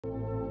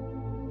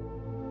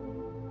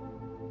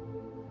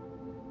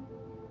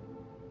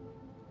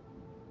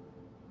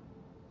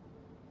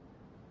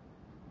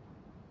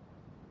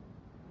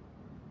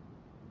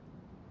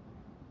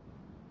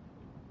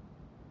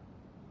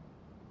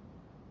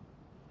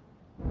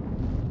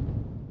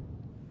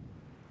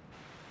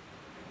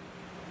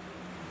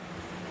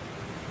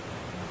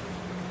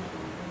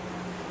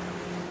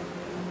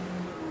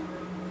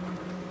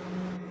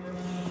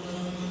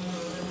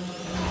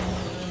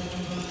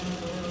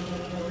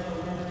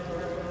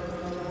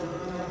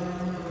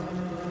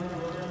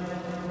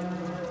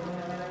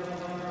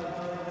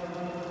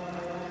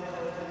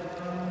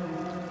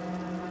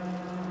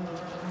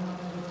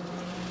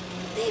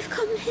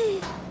come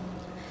here.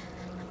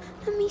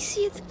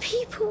 Amicia, the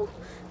people.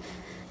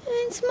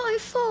 It's my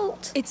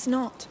fault. It's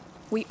not.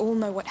 We all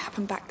know what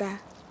happened back there.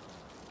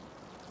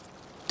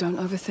 Don't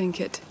overthink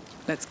it.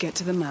 Let's get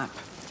to the map.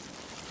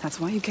 That's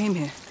why you came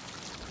here.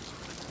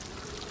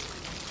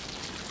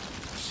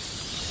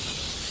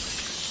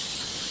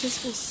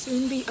 This will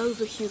soon be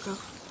over, Hugo.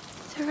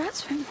 The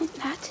rats won't want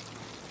that.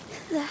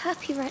 They're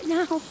happy right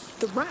now.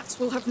 The rats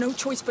will have no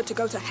choice but to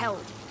go to hell.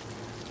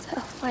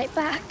 They'll fight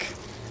back.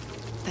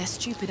 They're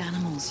stupid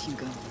animals,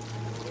 Hugo.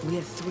 We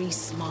are 3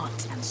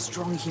 smart and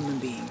strong human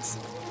beings.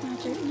 I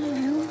don't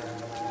know.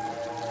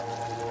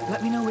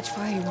 Let me know which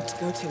fire you want to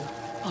go to.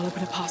 I'll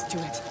open a path to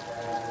it.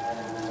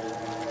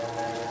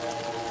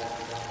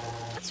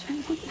 Rats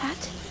won't want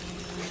that.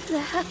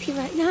 They're happy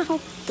right now.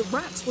 The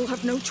rats will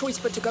have no choice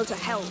but to go to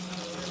hell.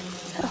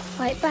 They'll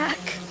fight back.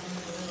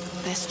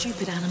 They're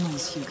stupid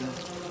animals, Hugo.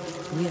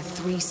 We are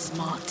 3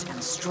 smart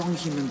and strong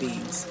human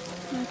beings.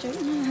 I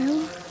don't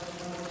know.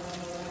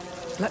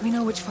 Let me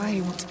know which fire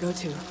you want to go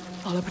to.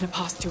 I'll open a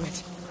path to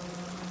it.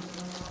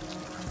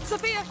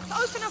 Sophia,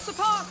 open us a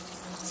path!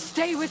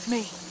 Stay with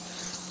me!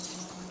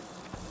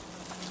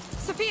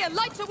 Sophia,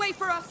 light a way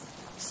for us!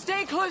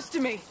 Stay close to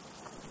me!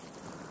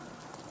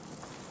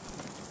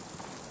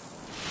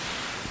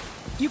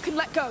 You can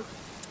let go.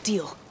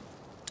 Deal.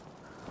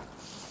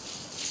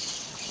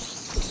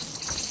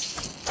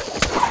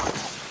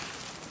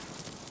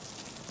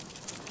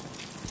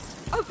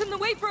 Open the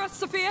way for us,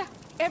 Sophia!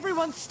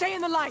 Everyone stay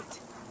in the light!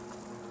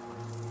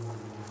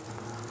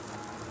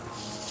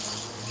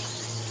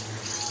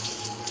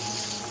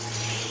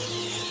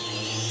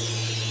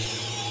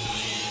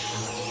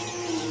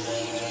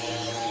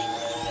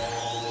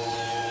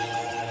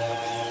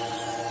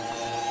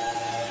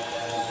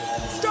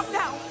 Stop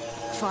now!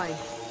 Fine.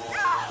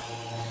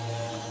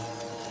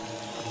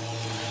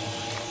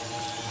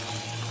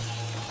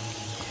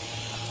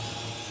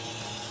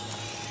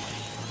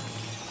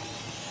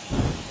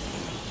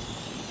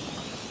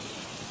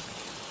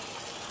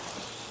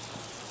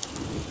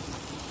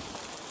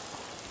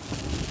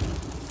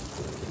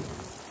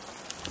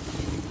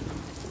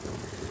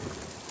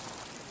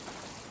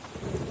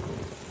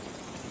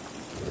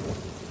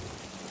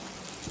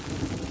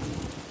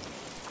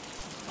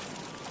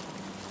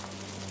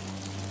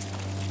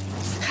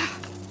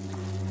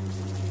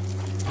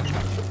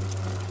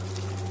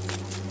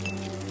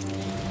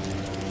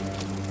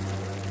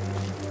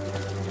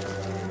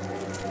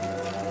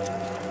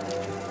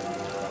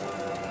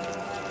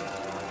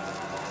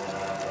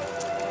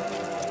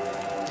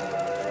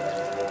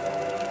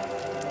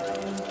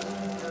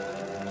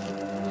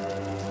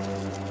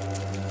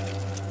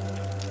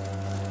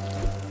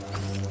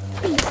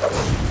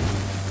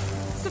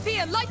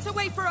 Sophia, light a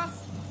way for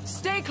us!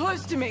 Stay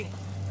close to me!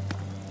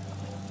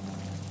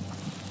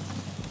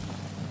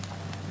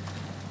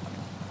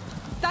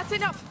 That's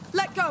enough!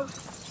 Let go!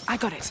 I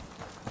got it.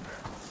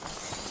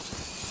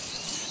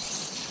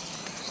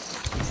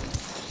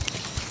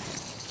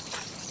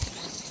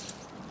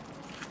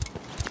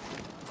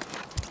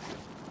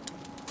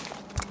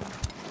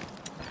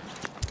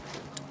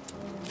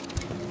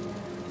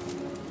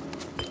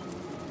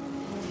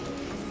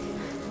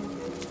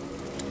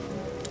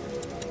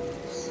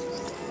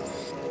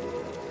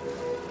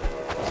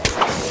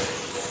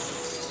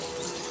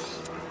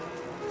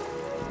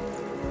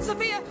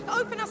 Sophia,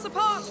 open us a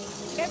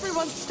path!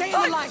 Everyone stay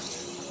in the light!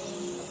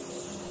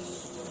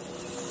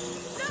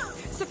 No!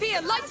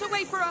 Sophia, light a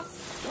way for us!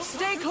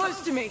 Stay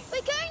close to me!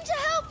 We're going to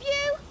help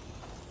you!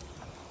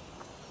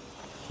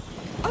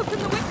 Open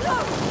the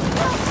window!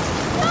 No!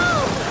 No!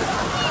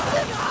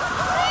 Ethan,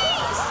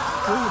 please!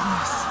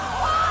 Goodness.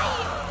 Why?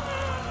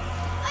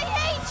 I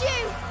hate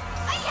you!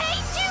 I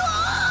hate you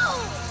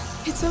all!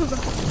 It's over.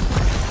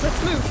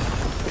 Let's move.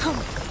 Come,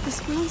 this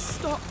will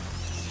stop.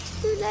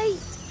 Too late.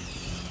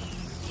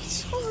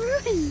 It's all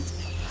ruined.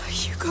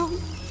 Hugo.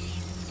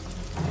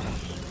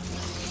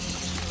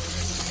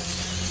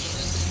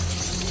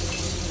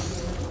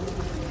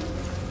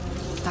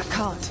 That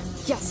cart.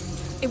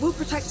 Yes, it will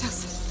protect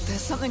us.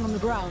 There's something on the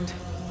ground.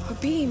 A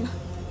beam.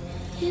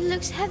 It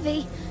looks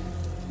heavy.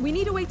 We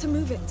need a way to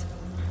move it.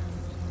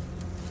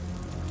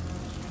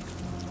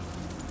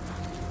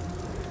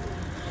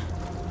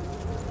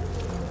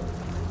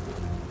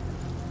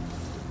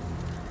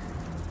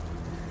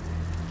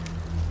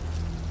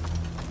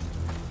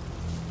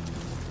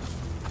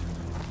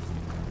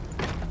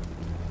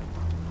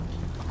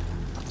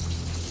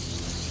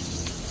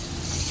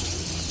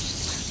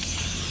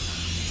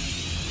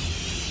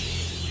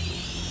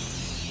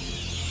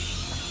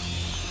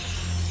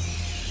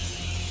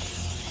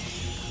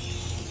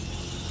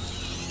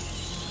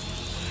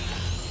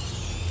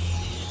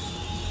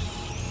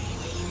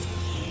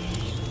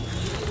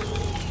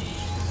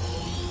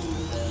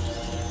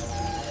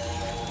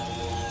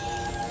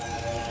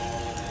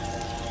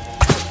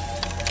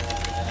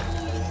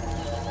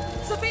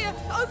 Sophia,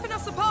 open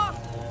us a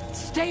path!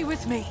 Stay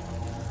with me!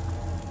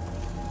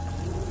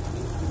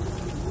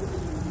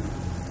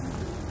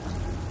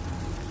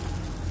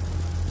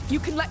 You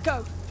can let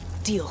go.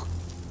 Deal.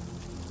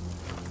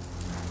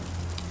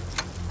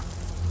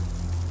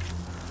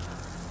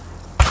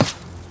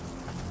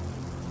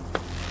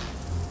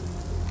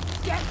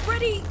 Get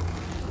ready!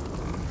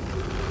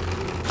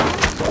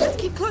 Let's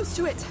keep close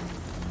to it.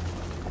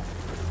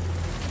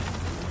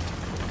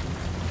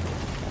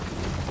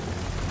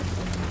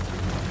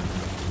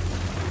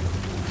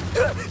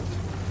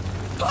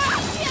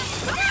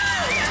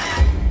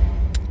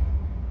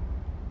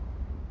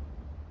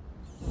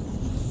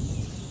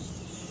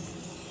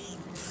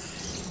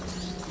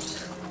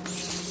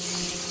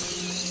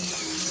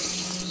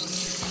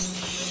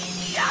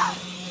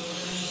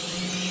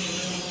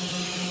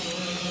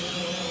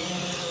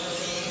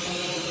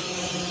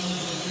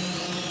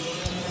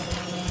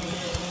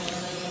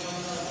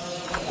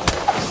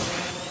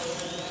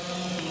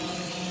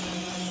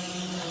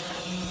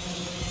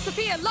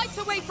 Sophia, light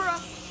the way for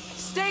us!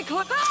 Stay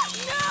close. Ah,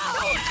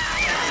 no!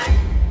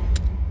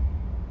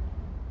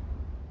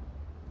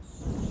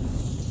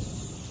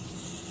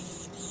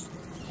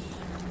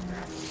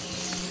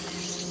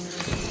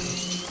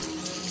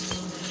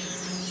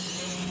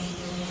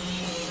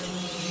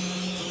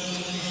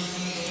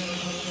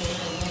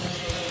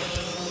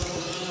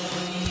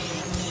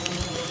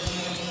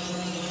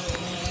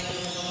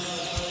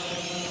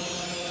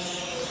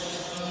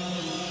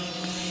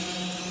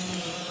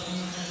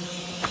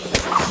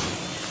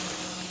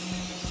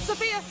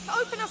 Sophia,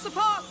 open us a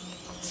path!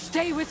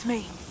 Stay with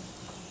me.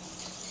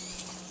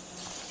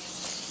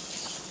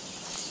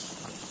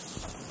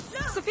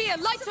 No. Sophia,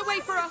 light the way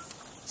for us!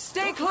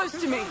 Stay close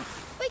to me.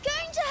 We're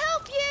going to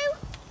help you!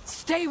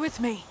 Stay with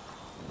me.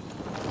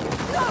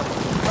 No!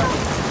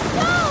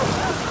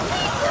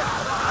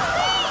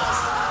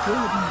 Please!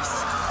 Goodness.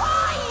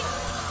 Why?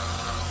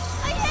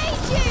 I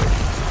hate you!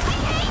 I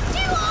hate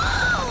you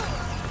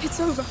all! It's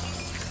over.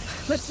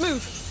 Let's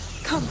move.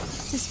 Come,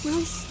 this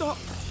will stop.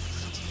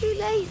 Too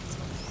late.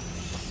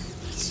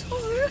 It's all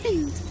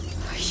ruined.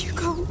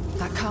 Hugo.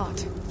 That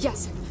cart.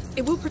 Yes,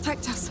 it will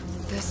protect us.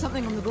 There's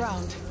something on the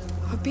ground.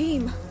 A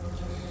beam.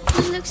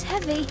 It looks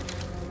heavy.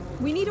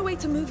 We need a way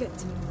to move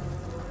it.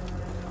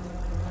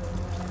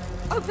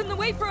 Open the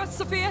way for us,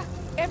 Sophia!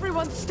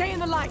 Everyone stay in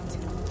the light!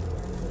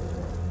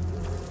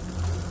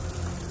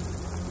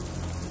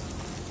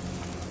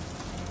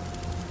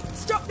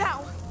 Stop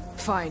now!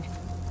 Fine.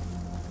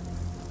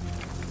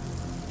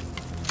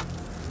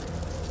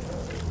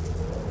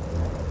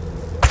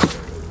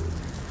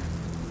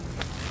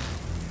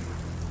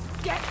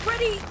 Get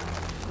ready!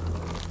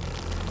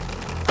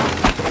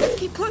 Let's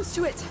keep close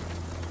to it.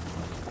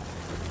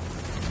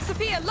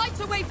 Sophia, light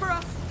the way for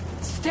us!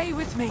 Stay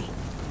with me.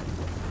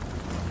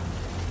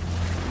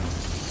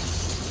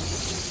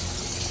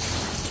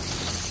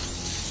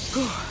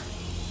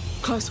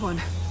 Close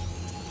one.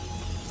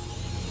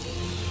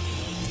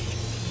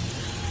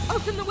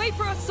 Open the way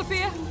for us,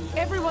 Sophia!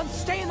 Everyone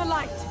stay in the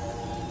light!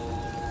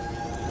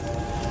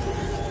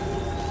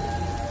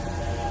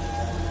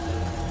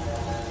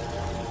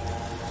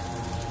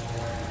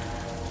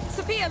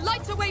 Sophia,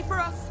 light the way for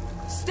us!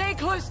 Stay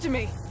close to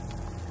me!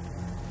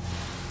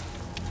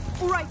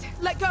 All right,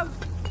 let go!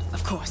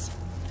 Of course.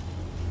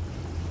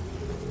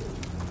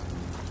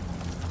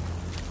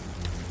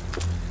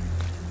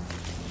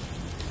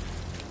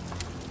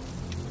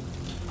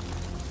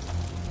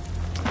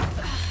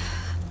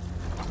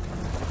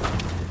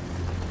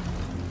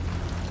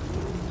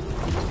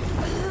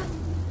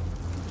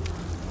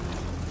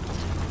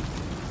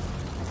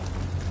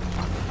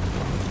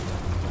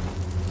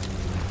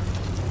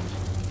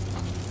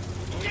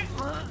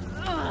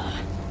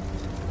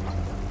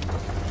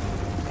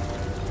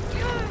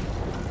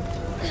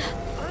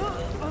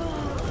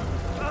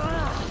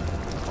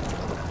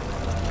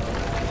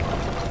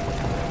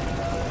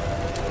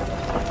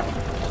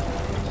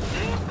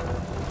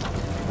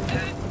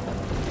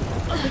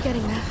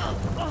 Getting there.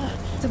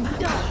 The map.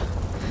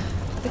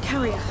 The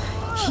carrier.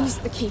 He's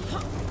the key.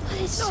 But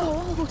it's so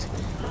old.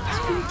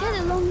 It's been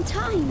dead a long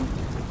time.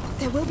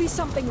 There will be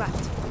something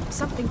left.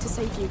 Something to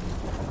save you.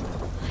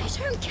 I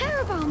don't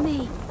care about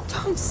me.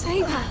 Don't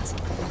say that.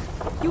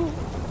 You're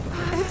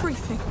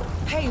everything.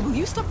 Hey, will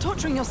you stop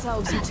torturing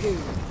yourselves, you two?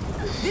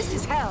 This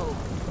is hell,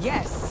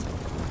 yes.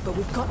 But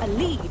we've got a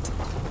lead,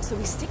 so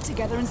we stick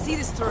together and see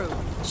this through.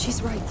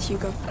 She's right,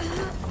 Hugo.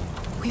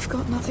 We've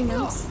got nothing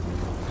else.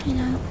 I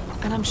know.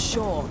 And I'm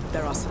sure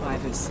there are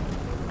survivors.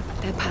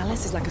 Their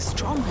palace is like a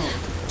stronghold.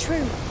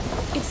 True.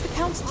 It's the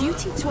Count's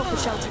duty to offer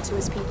shelter to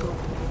his people.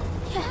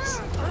 Yes.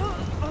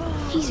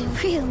 He's a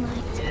real knight.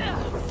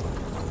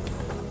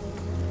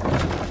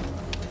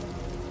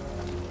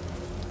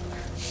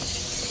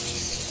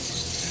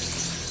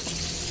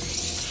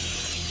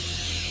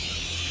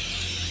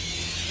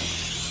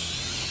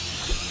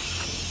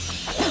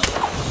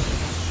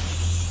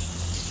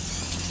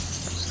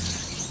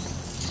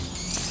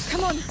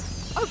 Come on!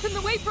 Open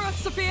the way for us,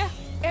 Sophia!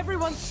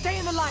 Everyone stay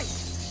in the light!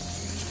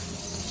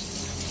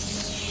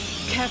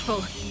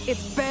 Careful.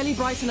 It's barely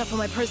bright enough for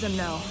my prism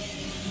now.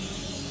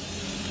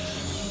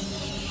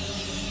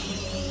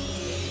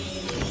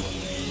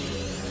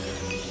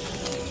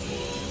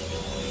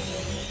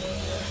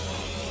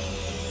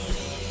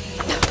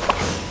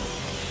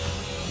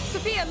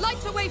 Sophia, light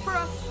the way for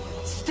us!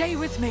 Stay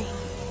with me!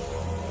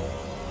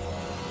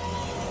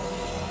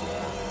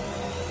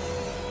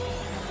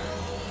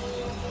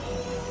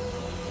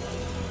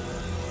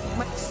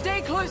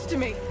 Stay close to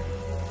me.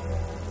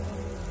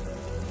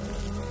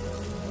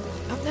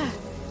 Up there.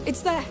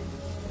 It's there.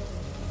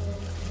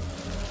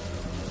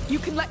 You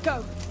can let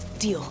go.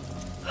 Deal.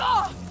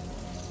 Ah!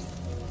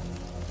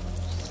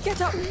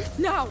 Get up,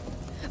 now!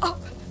 Up,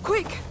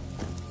 quick!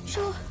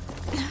 Sure.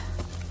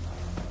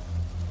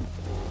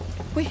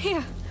 We're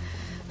here.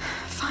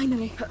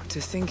 Finally.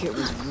 To think it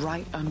was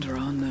right under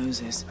our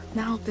noses.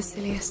 Now,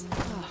 Basilius.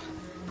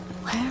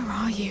 Where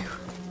are you?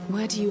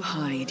 Where do you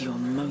hide your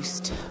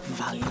most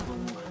valuable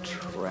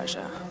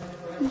treasure?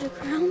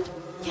 Underground?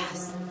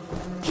 Yes.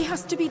 He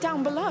has to be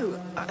down below.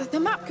 The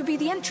map could be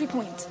the entry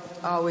point.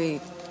 Are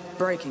we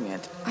breaking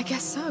it? I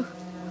guess so.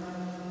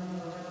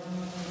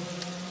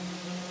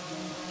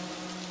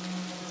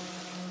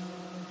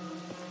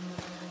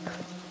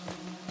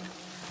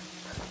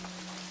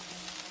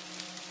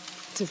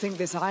 To think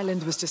this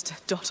island was just a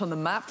dot on the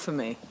map for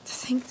me. To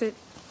think that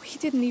we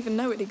didn't even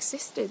know it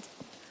existed.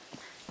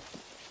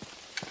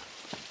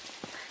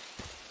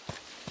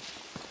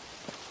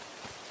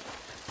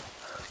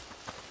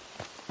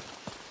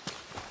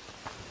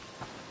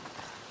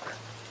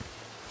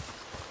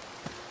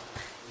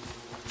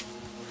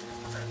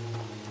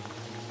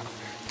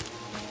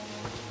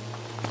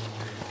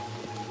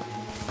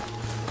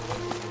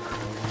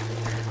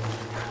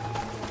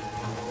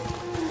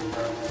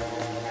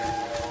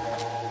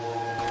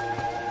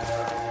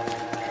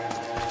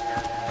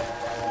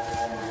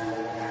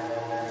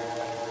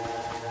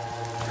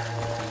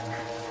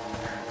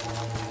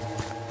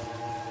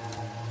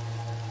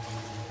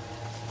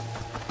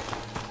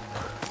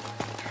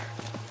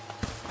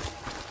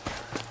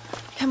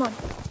 Come on,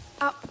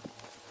 up.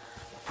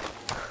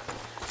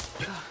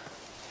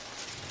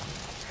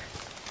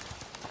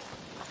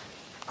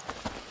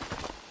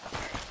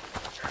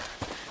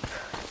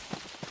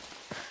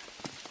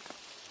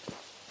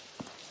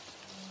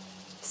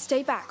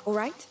 Stay back, all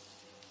right?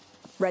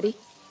 Ready?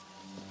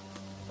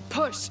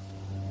 Push.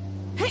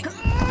 Hey.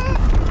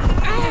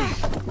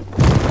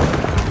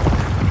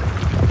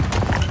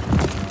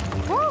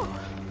 Whoa!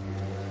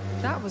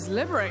 That was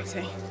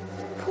liberating.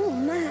 Cool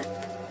map.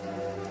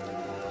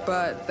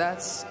 But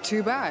that's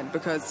too bad,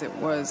 because it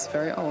was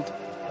very old.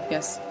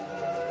 Yes.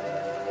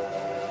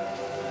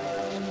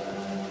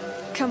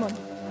 Come on.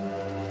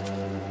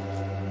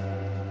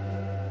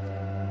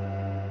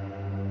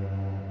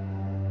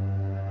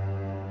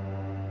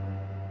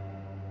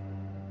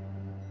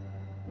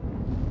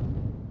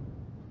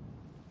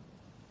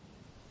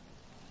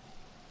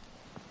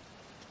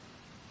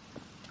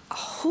 A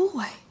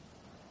hallway.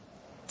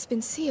 It's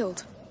been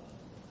sealed.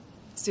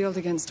 Sealed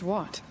against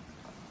what?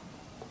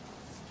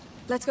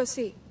 Let's go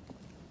see.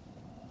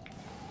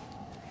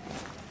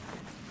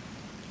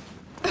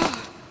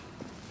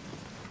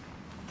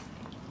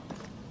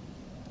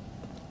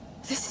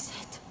 This is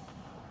it.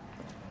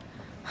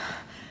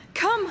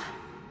 Come!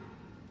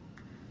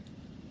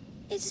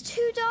 It's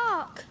too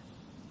dark.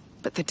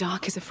 But the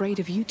dark is afraid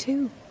of you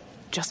too.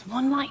 Just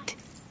one light,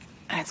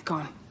 and it's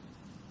gone.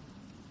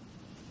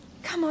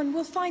 Come on,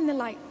 we'll find the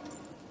light.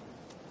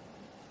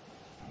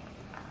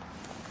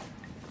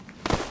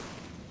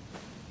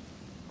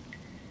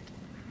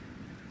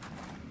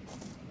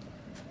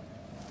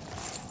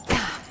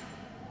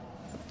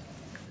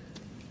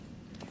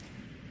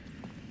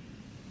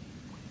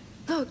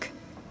 Look,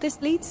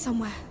 this leads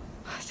somewhere.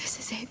 This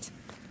is it.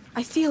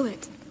 I feel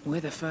it.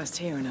 We're the first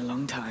here in a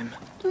long time.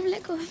 Don't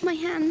let go of my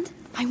hand.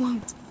 I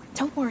won't.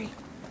 Don't worry.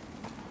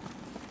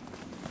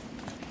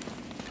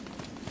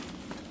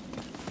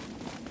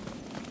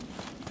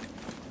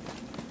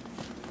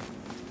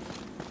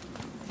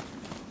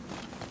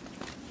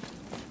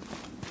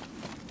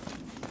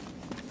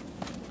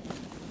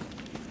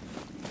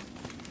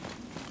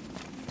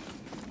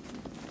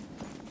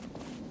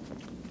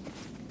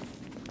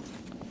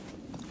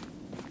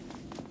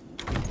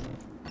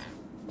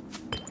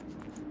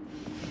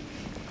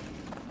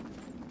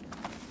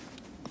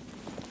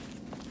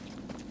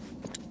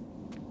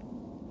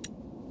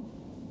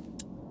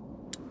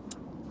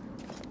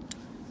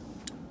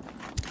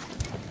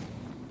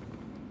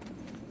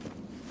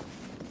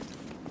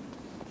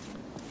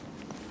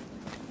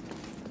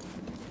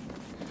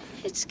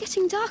 It's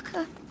getting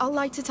darker. I'll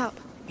light it up.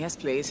 Yes,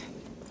 please.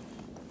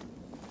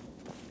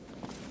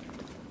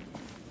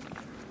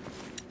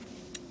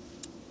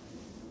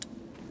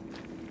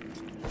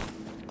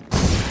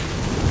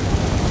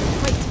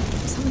 Wait,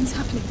 something's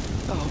happening.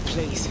 Oh,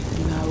 please,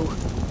 no.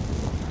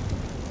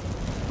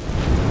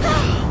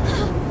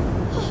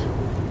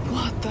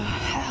 What the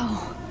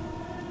hell?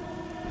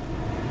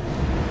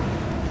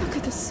 Look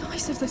at the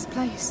size of this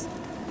place.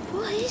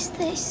 What is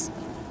this?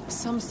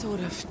 Some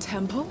sort of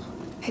temple?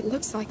 It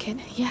looks like it,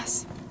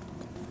 yes.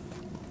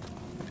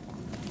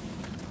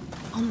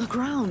 On the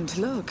ground,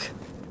 look.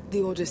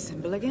 The Order's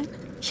symbol again?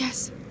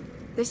 Yes,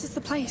 this is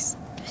the place.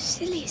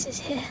 Basilius is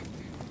here.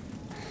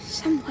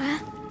 Somewhere.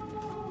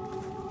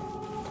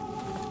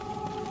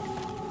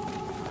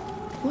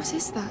 What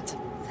is that?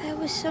 There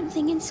was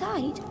something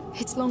inside.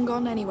 It's long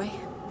gone anyway.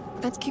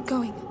 Let's keep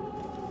going.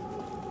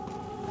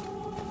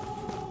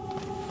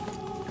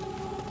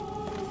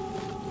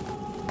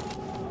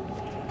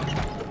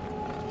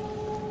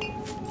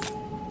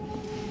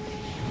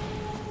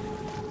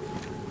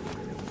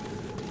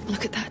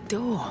 Look at that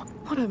door.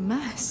 What a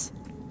mess.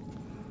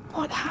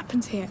 What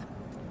happened here?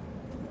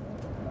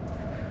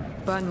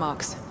 Burn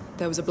marks.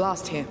 There was a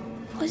blast here.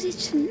 Was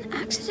it an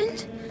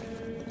accident?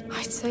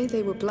 I'd say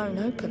they were blown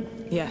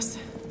open. Yes,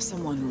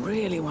 someone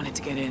really wanted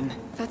to get in.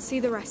 Let's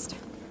see the rest.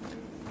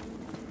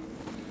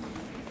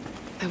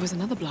 There was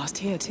another blast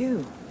here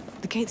too.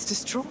 The gate's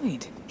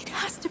destroyed. It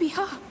has to be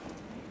her.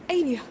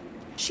 Aelia.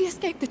 She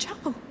escaped the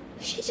chapel.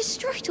 She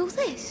destroyed all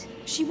this.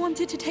 She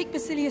wanted to take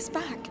Basilius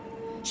back.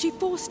 She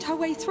forced her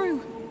way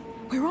through.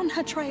 We're on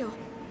her trail.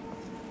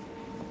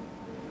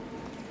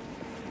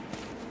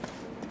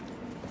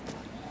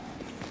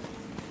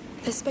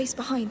 There's space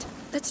behind.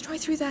 Let's try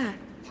through there.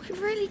 We're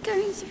really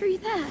going through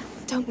there.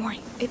 Don't worry.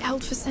 It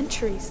held for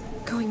centuries.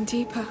 Going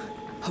deeper.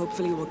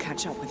 Hopefully we'll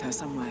catch up with her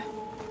somewhere.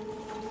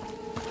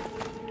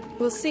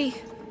 We'll see.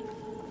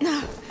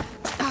 No.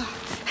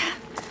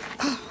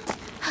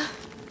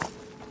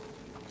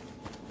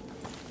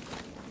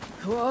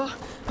 Whoa.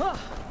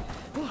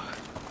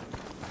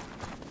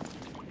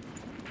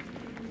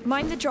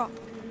 Mind the drop.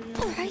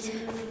 All right.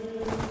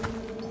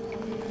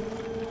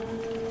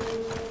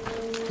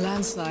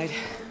 Landslide.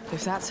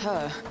 If that's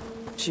her,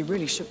 she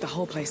really shook the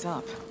whole place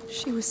up.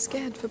 She was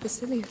scared for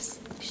Basilius.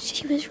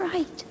 She was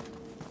right.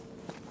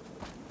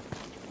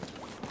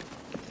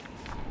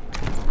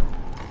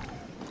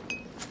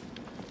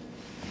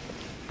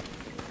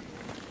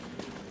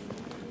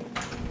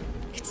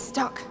 It's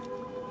stuck.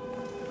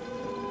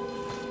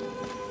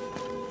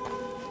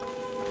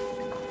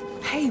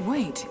 Hey,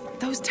 wait.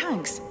 Those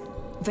tanks.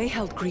 They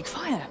held Greek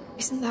fire.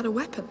 Isn't that a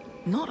weapon?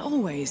 Not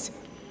always.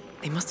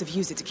 They must have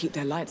used it to keep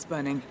their lights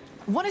burning.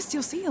 One is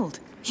still sealed.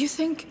 You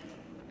think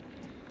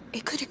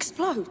it could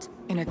explode?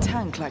 In a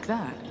tank like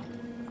that?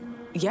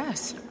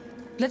 Yes.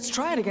 Let's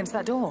try it against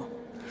that door.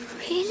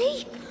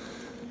 Really?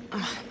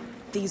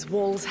 These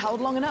walls held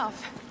long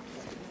enough.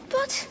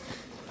 But...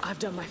 I've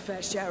done my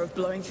fair share of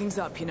blowing things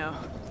up, you know.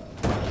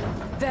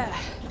 There.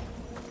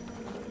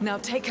 Now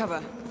take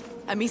cover.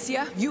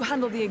 Amicia, you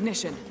handle the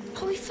ignition.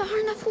 Are we far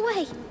enough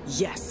away?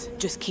 Yes,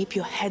 just keep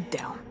your head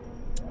down.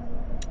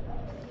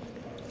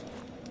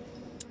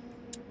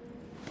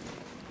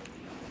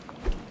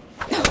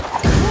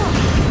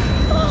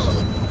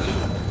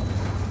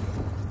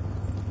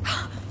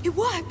 It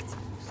worked!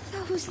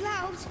 That was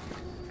loud.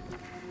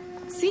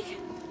 See?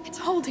 It's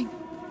holding.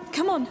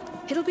 Come on,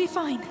 it'll be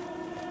fine.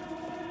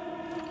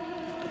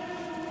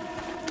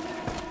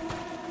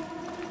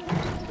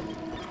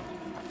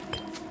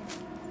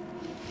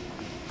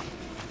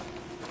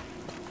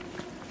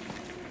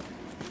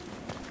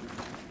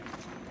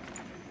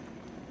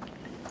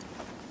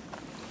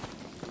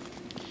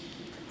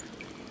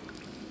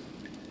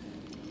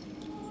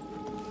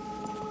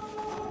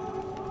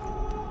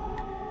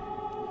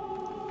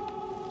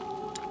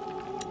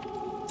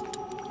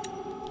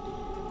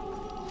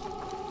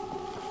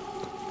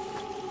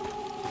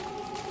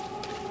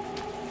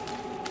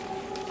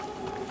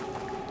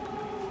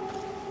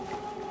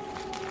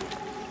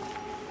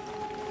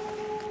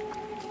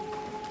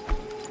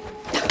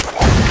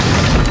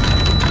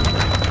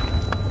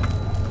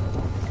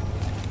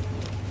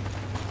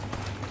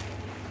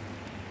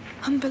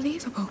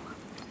 Unbelievable.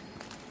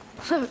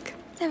 Look.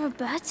 There are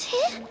birds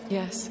here?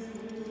 Yes.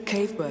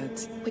 Cave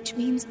birds. Which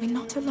means we're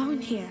not alone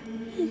here.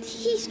 And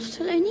he's not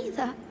alone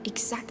either.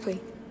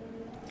 Exactly.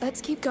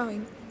 Let's keep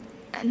going.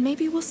 And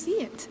maybe we'll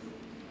see it.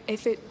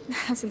 If it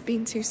hasn't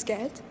been too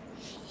scared.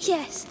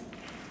 Yes.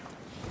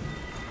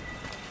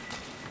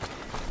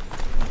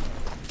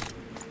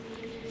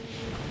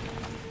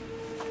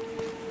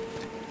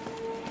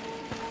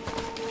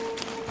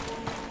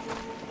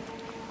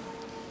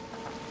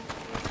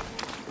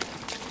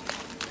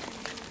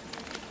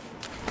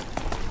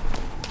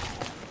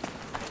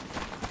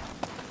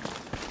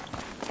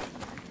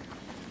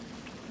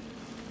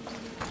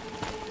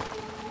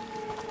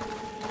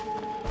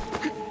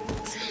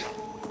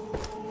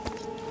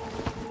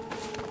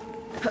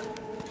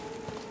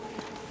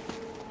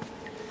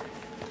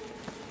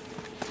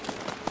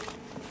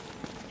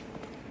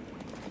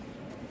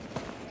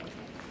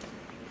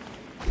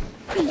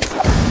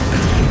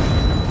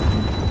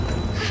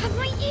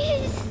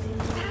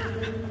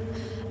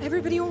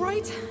 Everybody all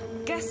right?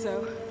 Guess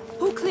so.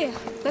 All clear.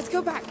 Let's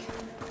go back.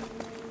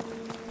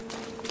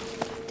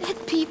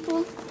 Dead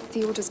people.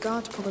 The Order's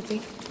guard,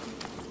 probably.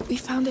 We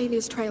found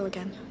Aelia's trail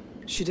again.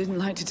 She didn't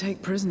like to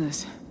take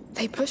prisoners.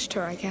 They pushed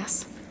her, I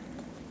guess.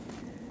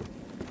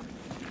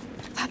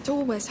 That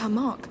door wears her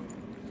mark.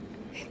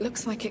 It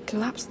looks like it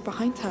collapsed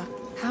behind her.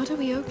 How do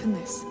we open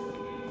this?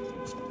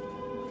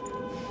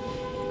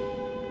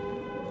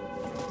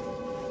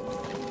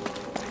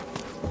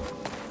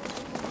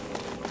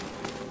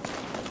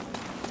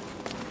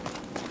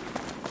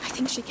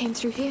 I think she came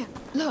through here.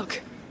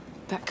 Look!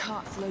 That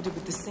cart's loaded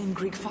with the same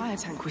Greek fire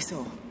tank we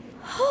saw.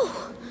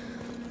 Oh!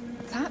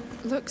 That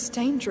looks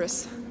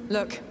dangerous.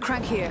 Look,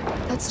 crack here.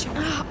 Let's check.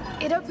 Ah,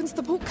 it opens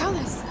the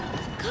portcullis.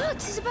 The cart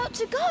is about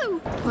to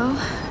go! Well,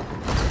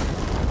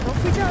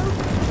 off we go.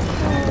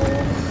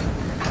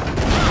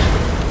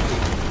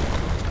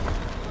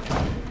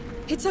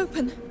 It's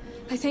open,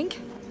 I think.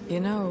 You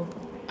know,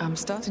 I'm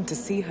starting to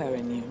see her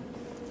in you.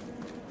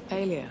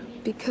 Aelia.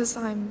 Because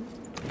I'm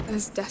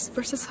as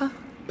desperate as her?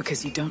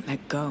 Because you don't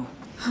let go.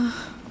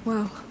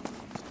 Well...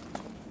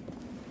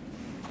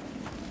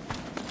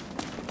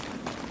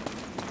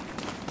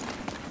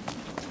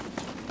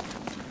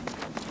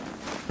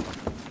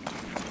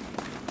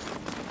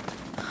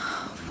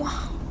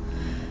 Wow.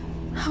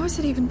 How is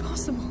it even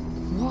possible?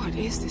 What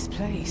is this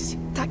place?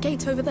 That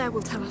gate over there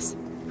will tell us.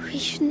 We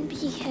shouldn't be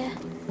here.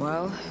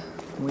 Well,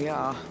 we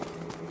are.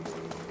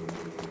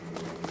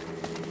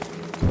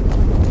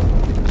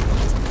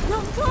 No!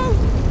 Whoa!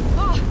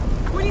 Ah!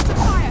 We need to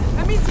fire!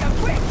 Amicia,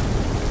 quick!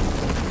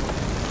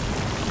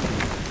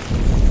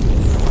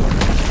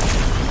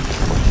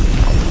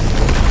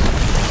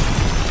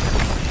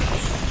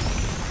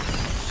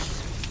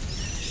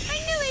 I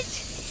knew it!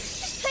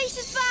 This place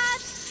is bad!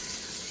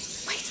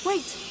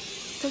 Wait!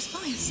 Those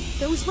fires,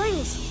 those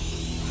rails.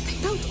 They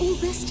built all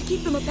this to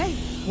keep them at bay.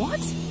 What?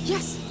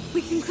 Yes,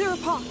 we can clear a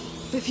path.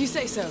 If you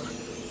say so.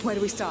 Where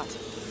do we start?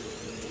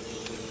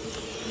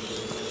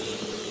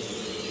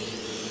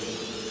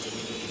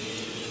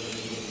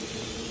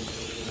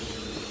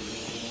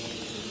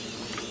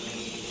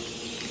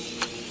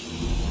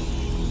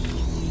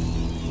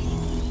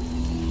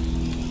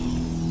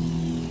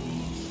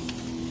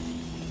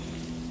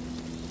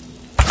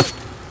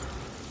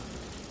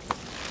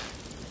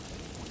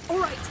 All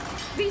right,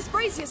 these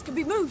braziers can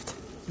be moved.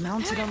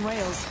 Mounted on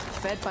rails,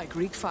 fed by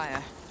Greek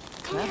fire.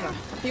 Clever.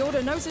 The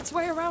Order knows its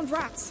way around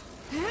rats.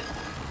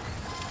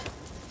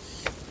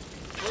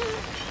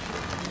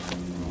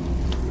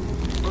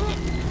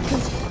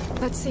 Good.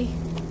 Let's see.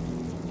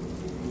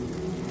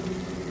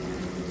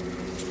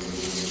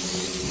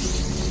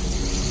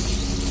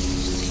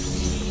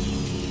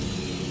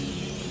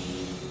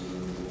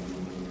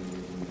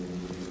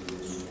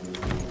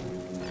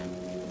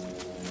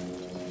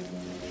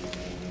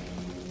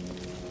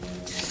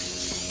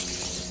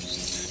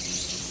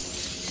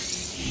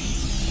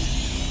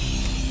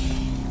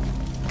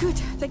 Good.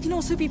 They can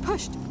also be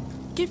pushed.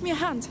 Give me a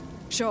hand.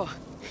 Sure.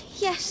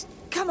 Yes.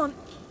 Come on.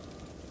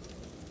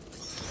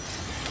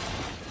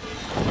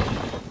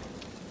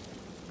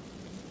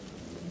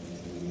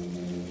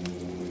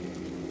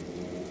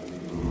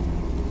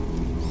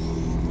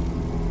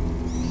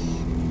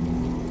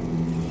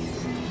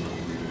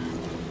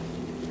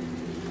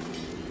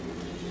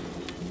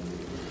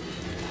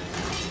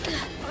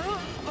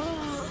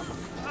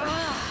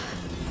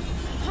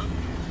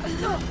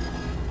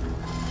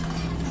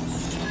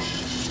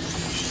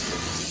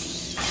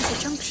 There's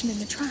a junction in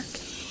the track.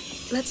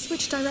 Let's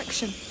switch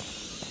direction.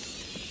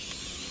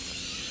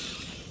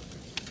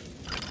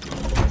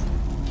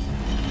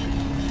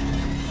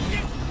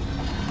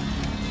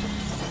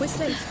 We're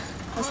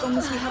safe, as long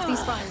as we have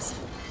these fires.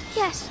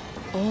 Yes.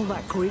 All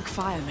that Greek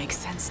fire makes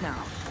sense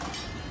now.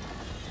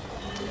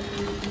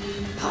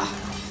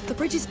 The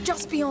bridge is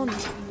just beyond.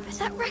 But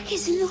that wreck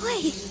is in the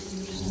way.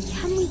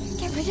 Can we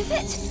get rid of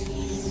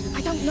it?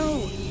 I don't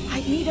know.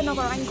 I'd need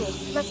another angle.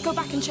 Let's go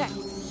back and check.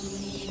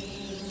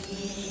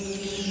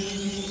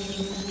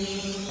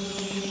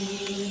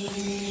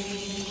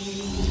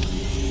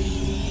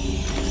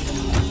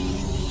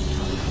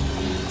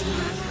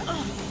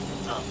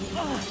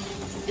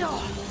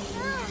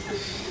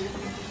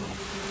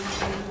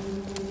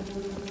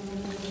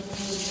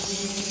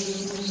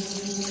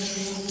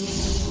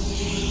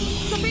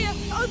 Sophia,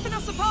 open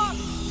us apart!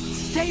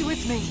 Stay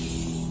with me.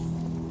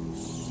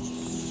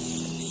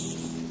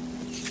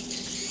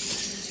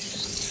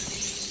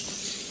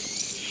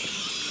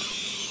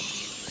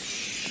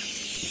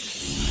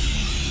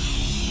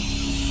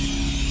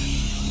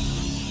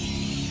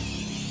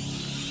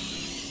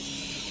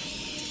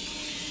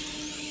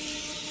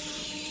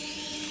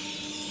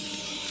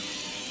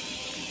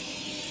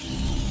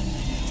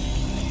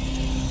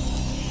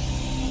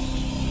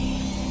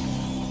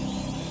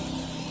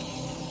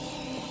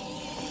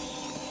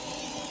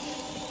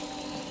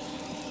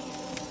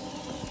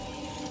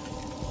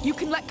 You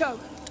can let go.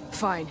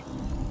 Fine.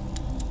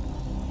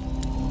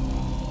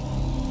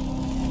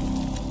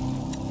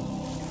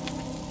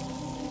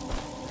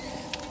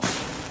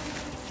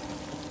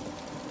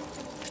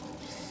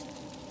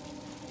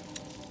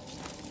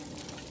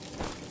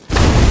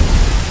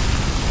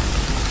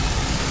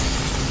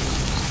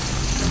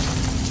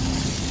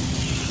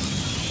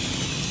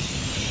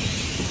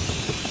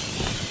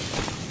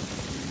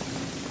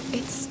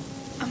 It's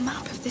a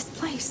map of this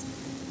place.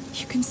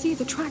 You can see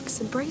the tracks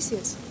and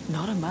braziers.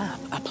 Not a map,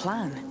 a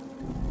plan.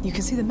 You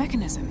can see the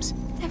mechanisms.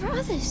 There are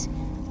others.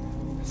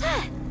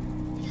 There!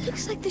 It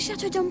looks like the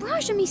Chateau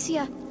d'Ombrage,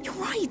 Amicia. You're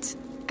right.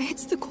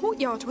 It's the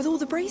courtyard with all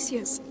the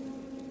braziers.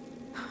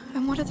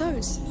 And what are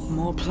those?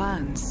 More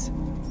plans.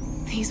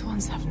 These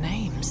ones have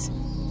names.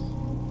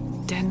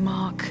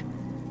 Denmark,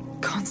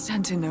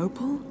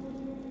 Constantinople?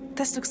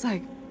 This looks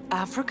like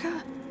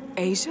Africa?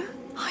 Asia?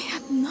 I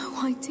had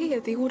no idea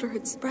the Order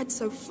had spread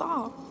so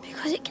far.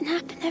 Because it can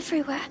happen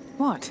everywhere.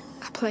 What?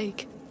 A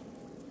plague.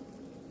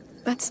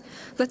 Let's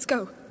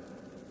go.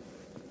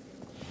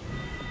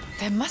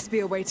 There must be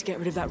a way to get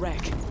rid of that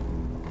wreck.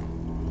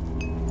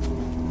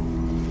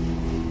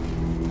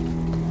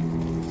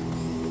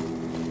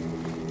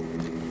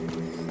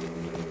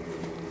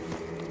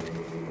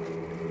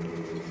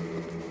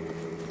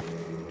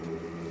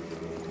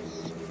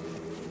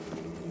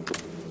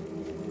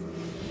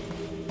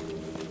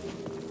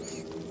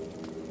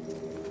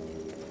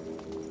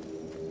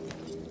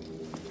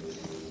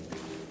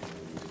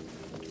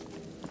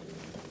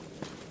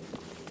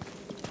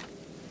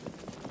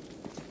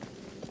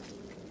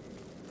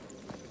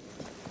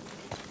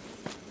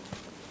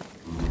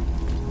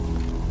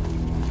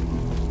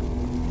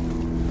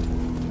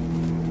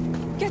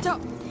 Get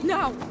up,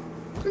 now!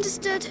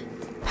 Understood.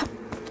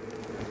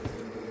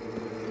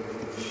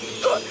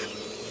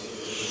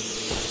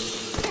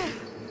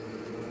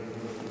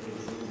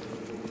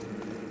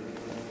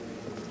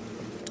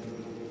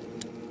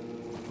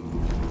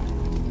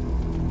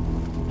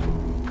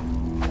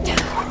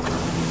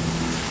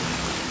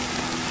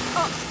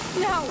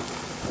 Now!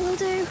 Will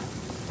do.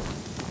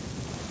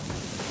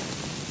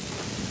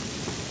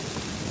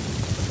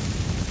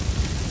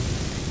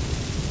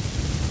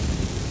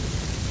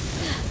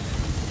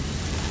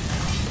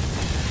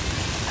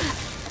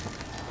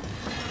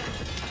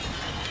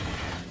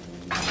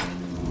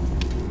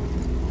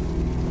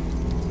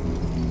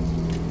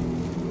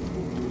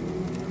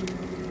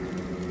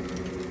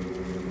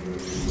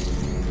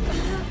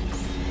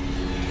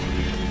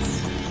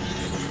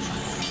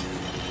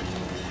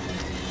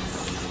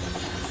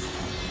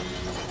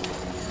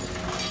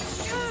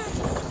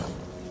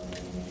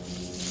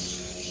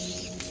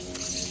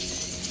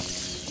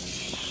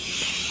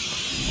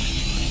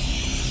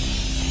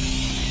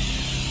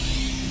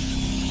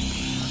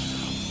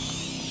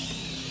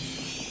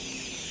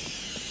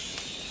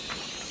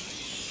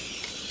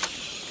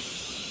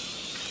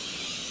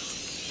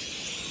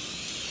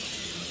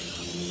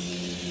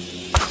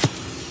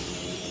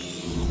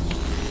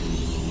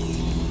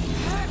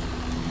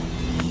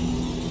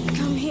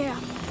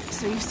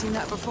 So you've seen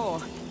that before?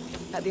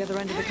 At the other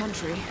end of the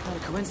country? Not a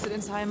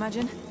coincidence, I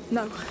imagine?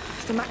 No,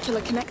 the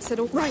macula connects it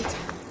all. Right,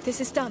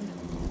 this is done.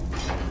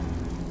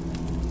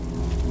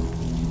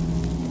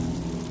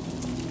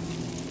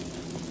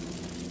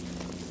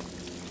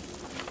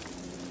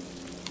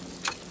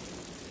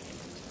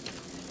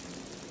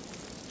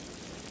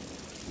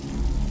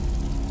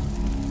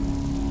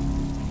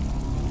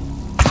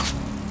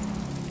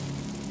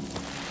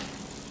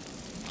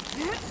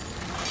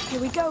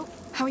 Here we go.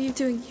 How are you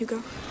doing,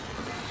 Hugo?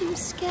 I'm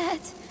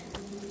scared.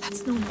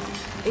 That's normal.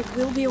 It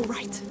will be all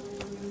right.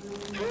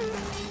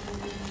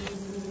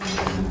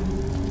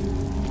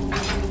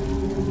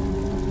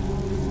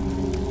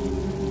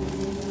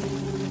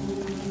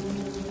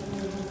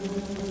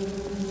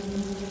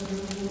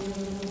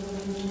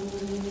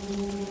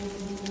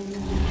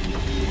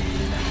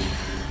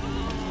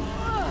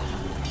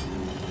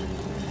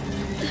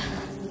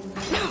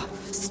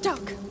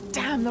 Stuck!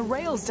 Damn, the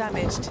rail's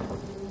damaged.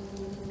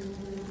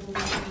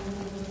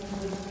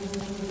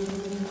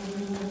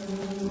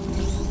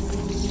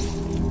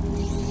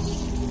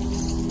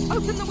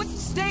 Open the window!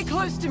 Stay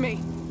close to me!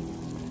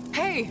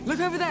 Hey,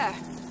 look over there!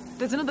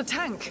 There's another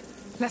tank.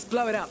 Let's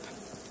blow it up.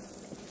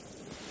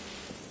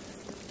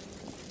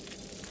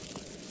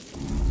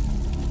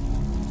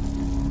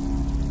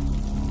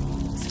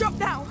 Stop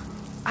now!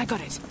 I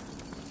got it.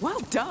 Well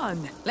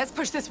done! Let's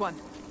push this one.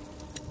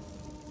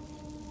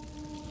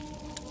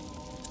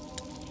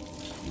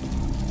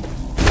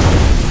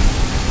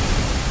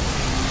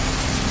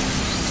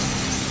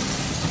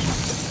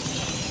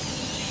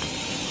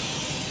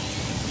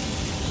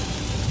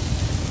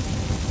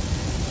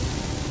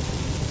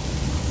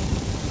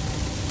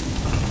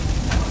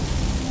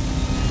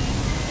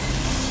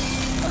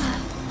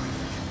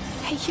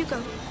 Hey,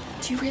 Hugo,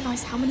 do you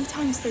realize how many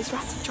times those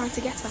rats have tried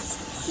to get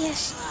us?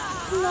 Yes,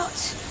 a lot.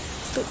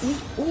 But we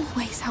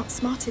always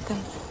outsmarted them.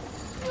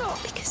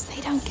 Because they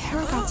don't care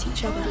about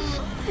each other.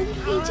 And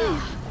we do.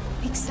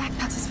 Exactly,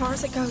 that's as far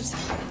as it goes.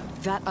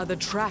 That other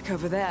track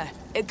over there,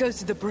 it goes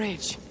to the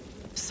bridge.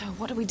 So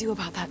what do we do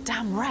about that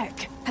damn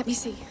wreck? Let me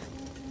see.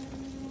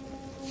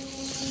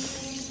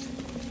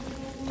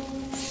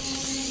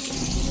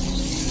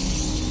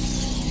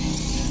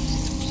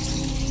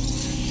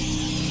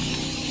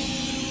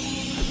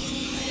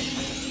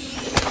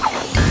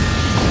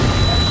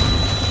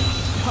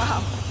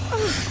 Wow.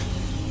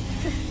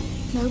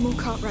 No more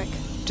cart wreck.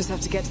 Just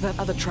have to get to that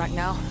other track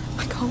now.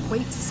 I can't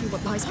wait to see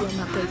what lies beyond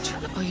that bridge.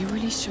 Are you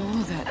really sure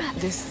that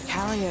this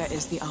carrier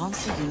is the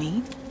answer you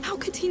need? How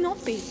could he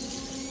not be?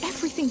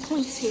 Everything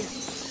points here.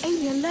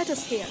 Alien led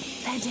us here.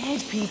 They're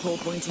dead people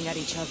pointing at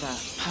each other.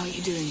 How are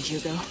you doing,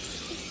 Hugo?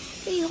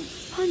 Feel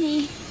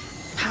funny.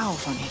 How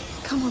funny?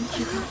 Come on,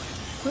 Hugo.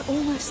 We're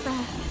almost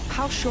there.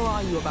 How sure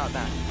are you about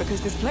that?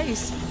 Because this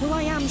place... Well,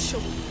 I am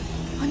sure.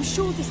 I'm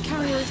sure this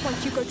carrier is why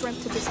Hugo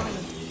dreamt of this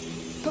island.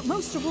 But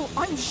most of all,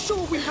 I'm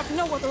sure we have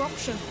no other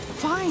option.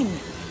 Fine.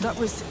 That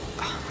was...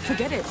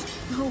 forget it.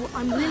 No,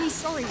 I'm really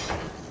sorry.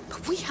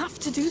 But we have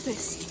to do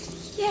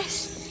this.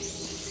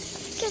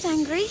 Yes. Get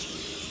angry.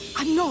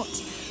 I'm not.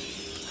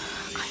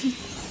 I'm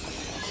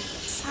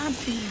sad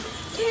for you.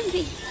 Don't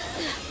be.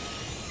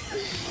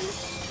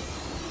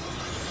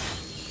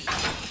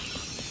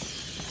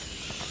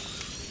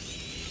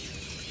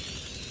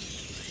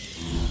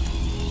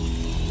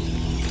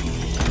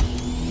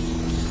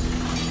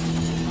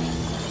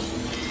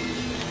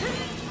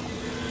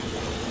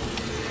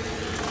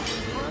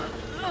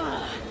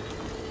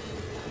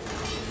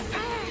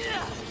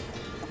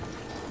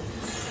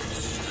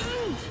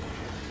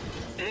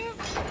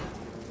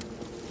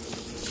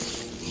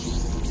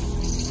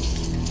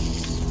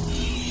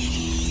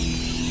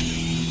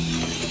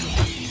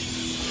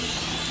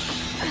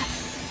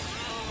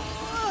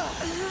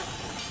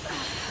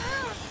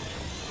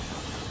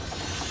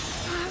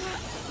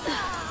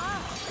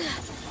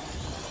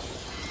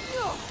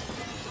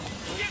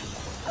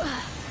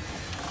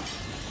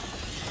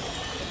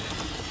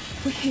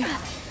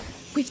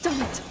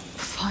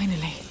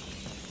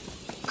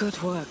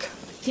 Good work.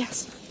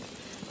 Yes.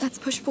 Let's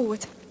push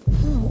forward.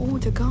 More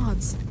Order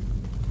guards.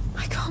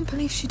 I can't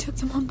believe she took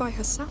them on by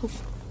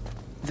herself.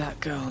 That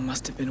girl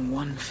must have been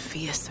one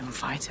fearsome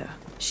fighter.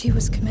 She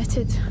was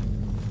committed.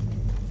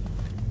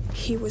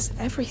 He was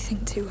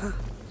everything to her.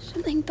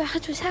 Something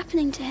bad was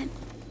happening to him.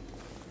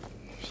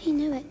 She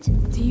knew it.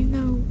 Do you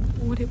know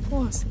what it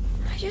was?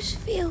 I just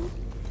feel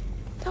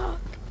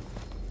dark.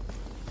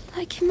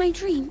 Like in my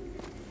dream.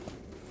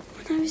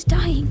 When I was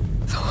dying.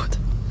 Lord,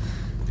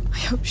 I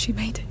hope she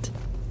made it.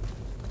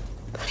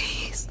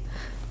 Please,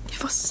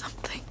 give us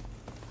something.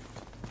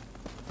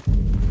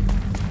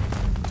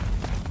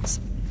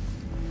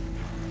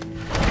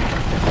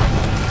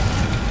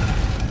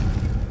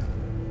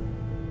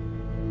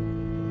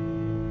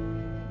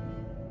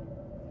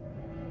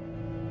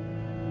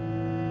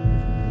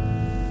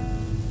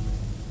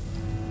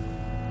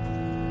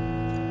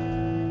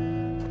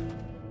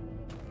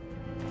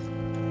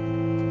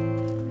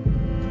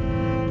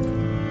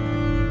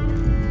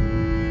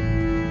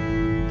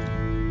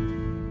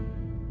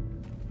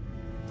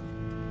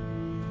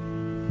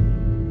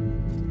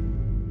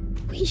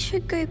 We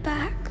should go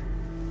back.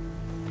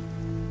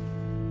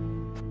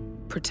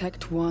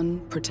 Protect one,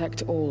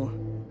 protect all.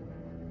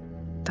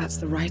 That's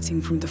the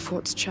writing from the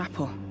fort's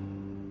chapel.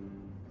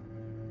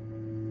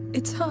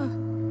 It's her.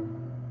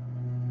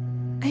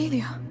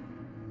 Aelia.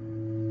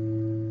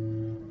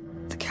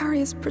 The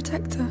carrier's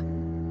protector.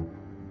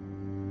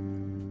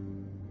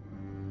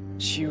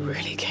 She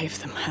really gave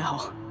them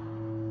hell.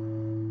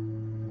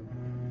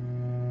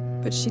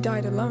 But she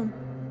died alone.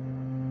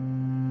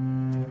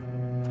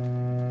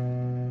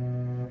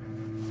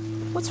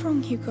 What's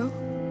wrong, Hugo?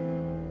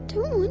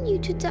 Don't want you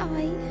to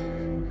die.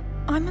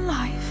 I'm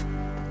alive.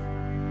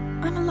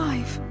 I'm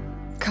alive.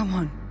 Come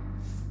on.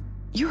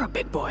 You're a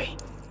big boy.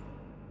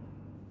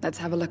 Let's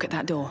have a look at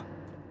that door.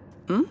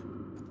 Hmm?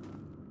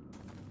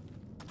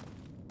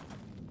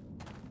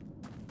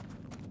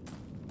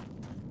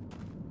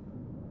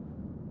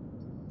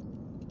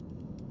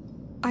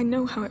 I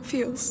know how it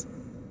feels.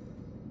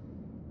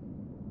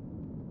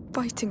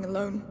 Fighting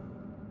alone.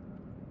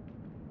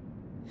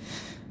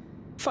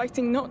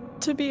 Fighting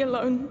not to be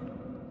alone.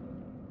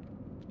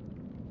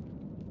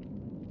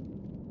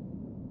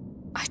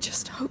 I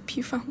just hope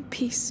you found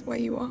peace where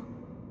you are.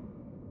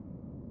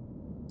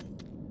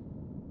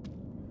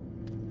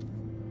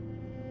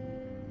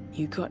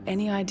 You got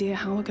any idea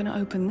how we're gonna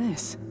open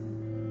this?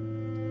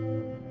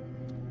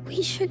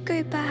 We should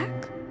go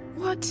back.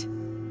 What?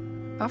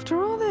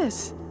 After all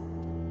this?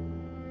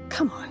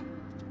 Come on.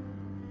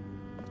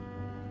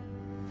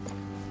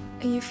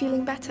 Are you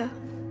feeling better?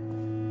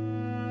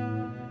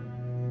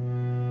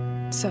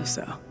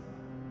 So-so.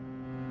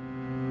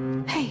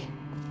 Hey,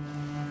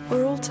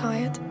 we're all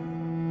tired,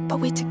 but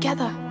we're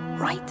together,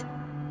 right?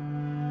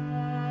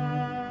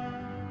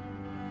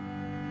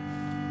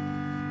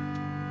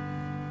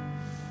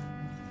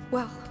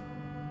 Well,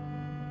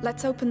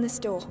 let's open this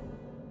door.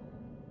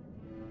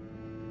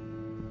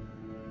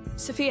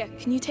 Sophia,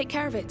 can you take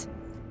care of it?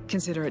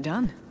 Consider it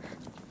done.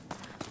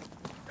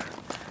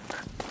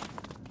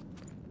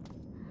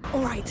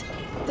 All right,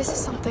 this is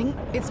something.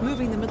 It's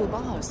moving the middle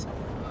bars.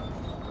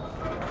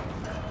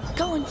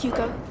 Go on,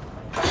 Hugo.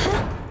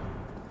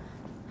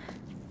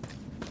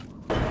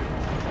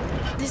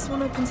 This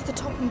one opens the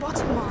top and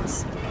bottom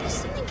bars. There's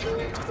something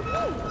coming out of the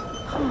wall.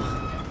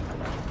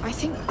 I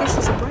think this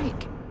is a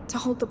brake to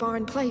hold the bar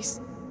in place.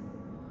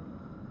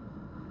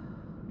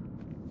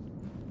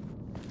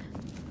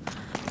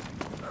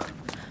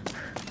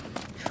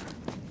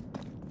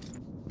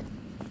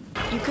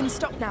 You can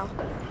stop now.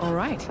 All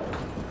right.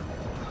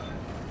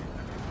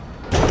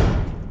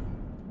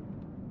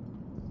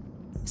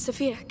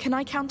 Sophia, can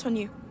I count on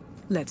you?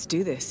 Let's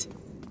do this.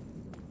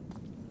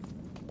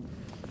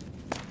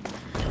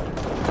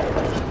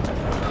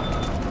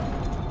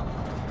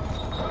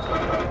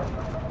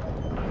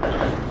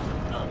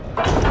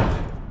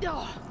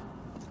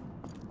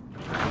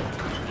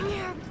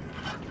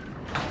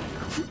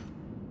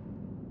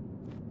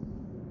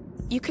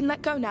 You can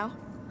let go now.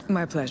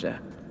 My pleasure.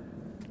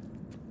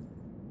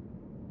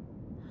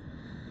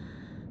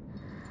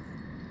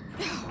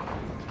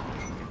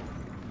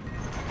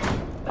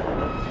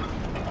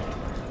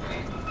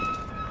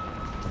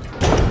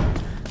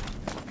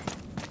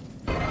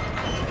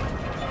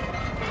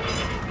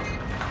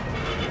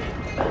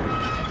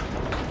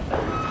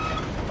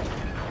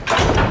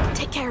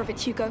 Take care of it,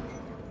 Hugo.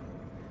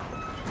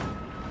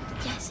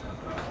 Yes.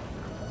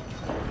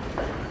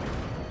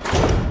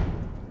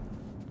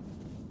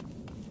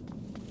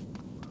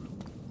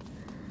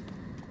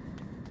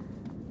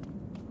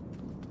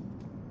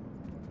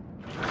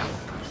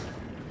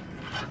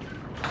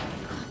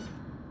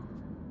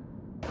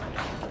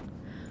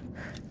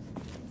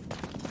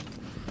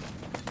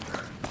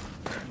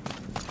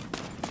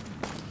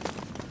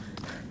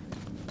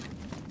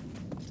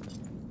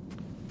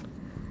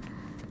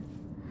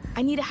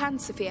 I need a hand,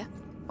 Sophia.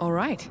 All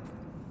right.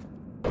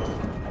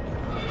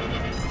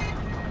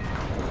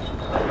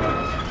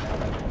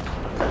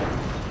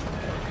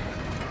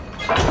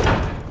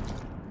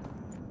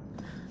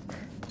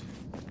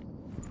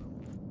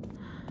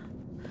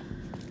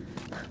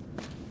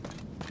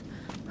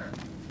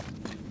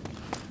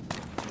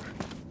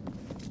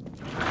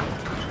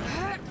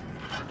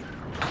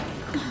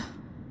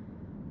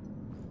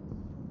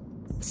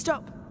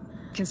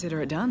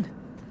 consider it done.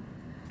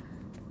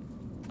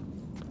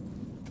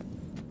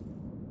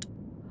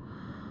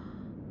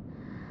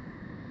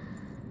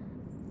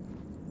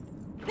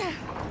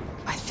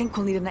 I think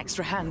we'll need an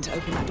extra hand to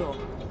open the door.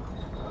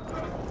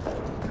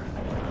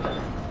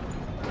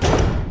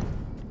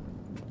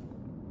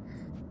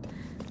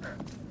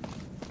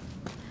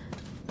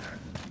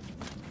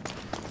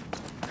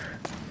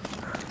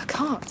 A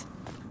cart?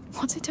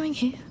 What's it doing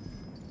here?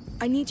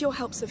 I need your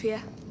help,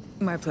 Sophia.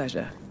 My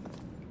pleasure.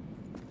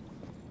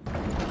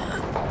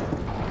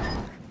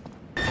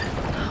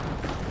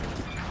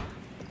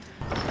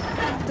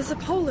 There's a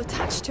pole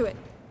attached to it.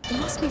 It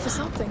must be for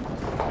something.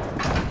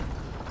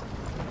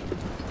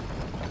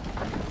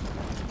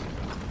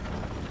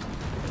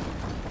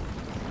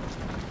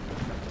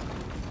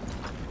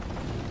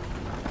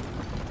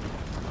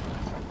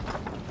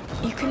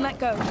 You can let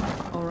go.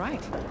 All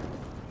right.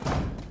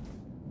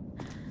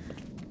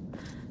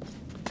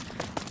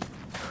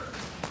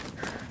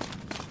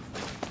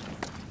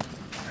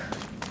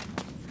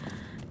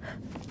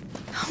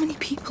 How many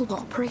people are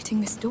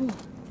operating this door?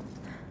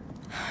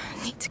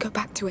 I need to go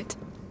back to it.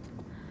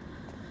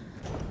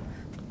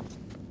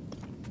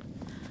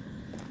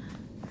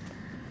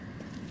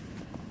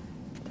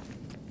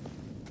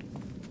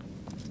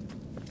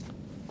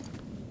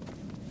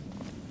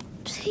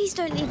 Please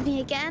don't leave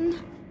me again.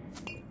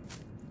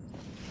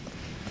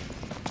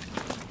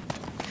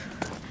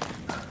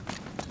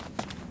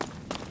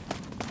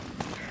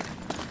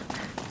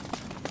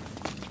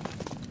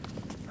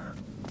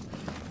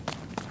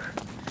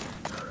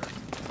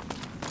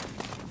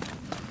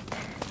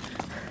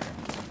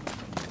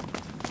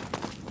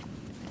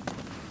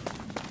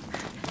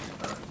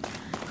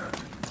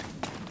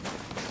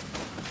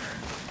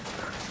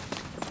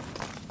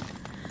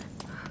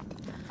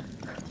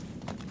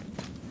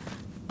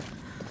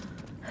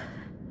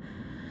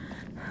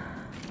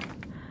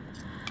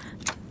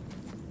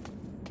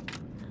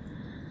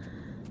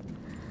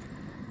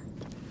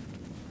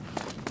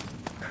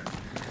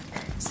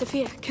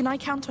 Sophia, can I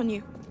count on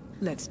you?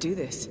 Let's do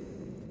this.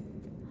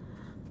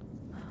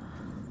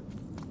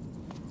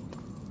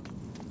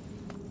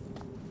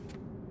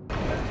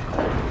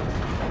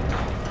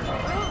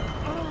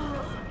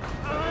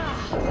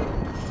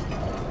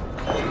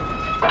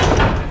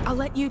 I'll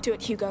let you do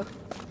it, Hugo.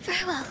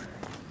 Very well.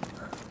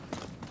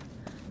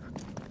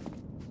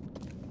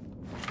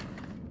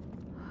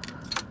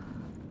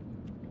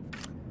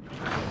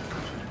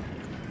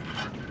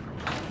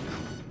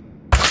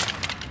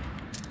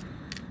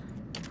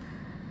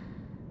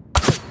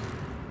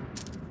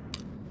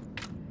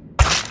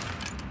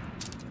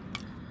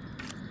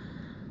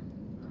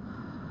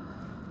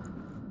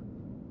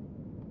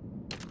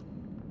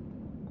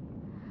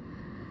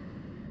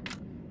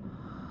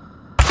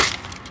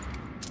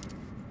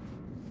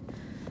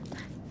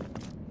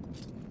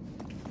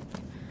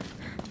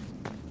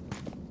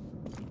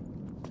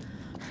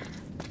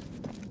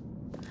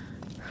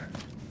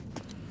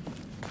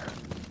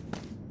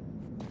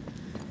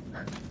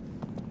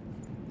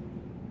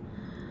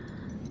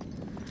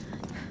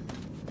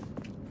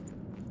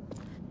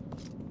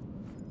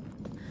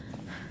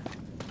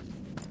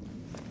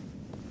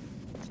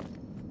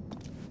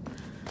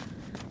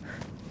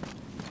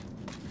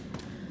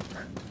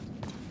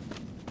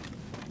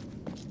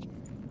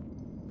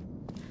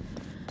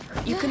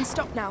 You can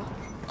stop now.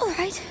 All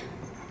right.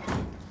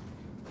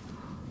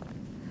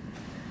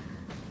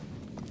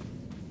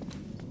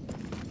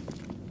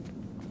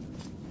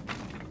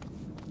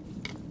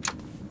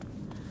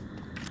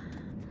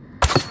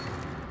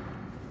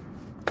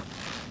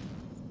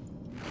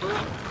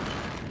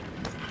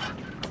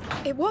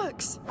 It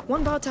works.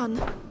 One bar done.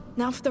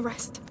 Now for the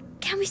rest.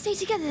 Can we stay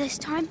together this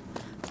time?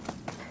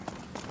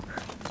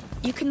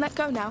 You can let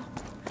go now.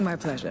 My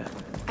pleasure.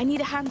 I need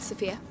a hand,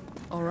 Sophia.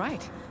 All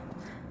right.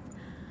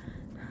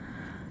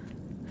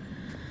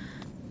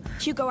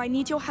 Hugo, I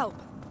need your help.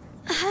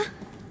 Uh-huh.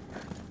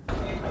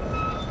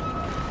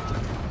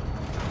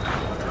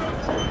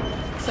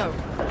 So,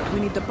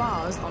 we need the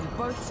bars on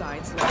both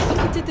sides. I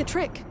think it did the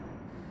trick.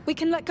 We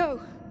can let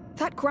go.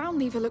 That ground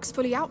lever looks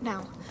fully out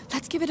now.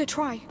 Let's give it a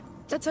try.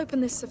 Let's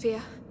open this,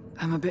 Sophia.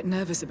 I'm a bit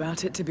nervous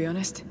about it, to be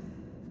honest.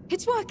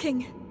 It's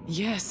working.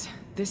 Yes,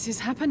 this is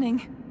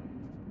happening.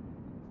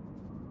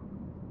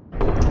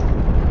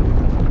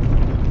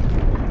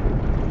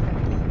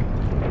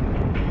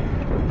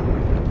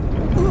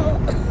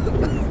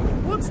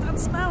 What's that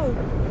smell?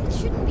 It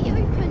shouldn't be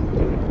open.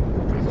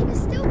 We can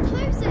still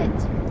close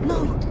it.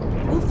 No,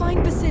 we'll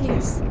find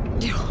Basilius.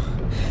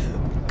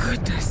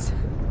 Goodness.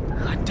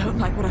 I don't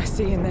like what I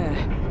see in there.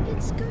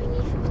 It's going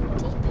even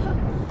deeper.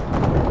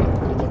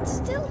 We can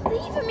still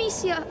leave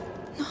Amicia.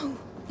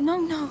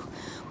 No.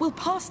 We'll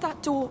pass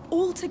that door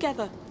all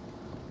together.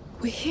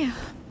 We're here.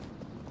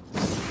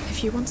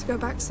 If you want to go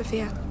back,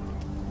 Sophia,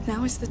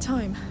 now is the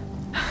time.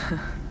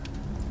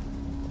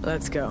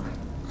 Let's go.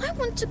 I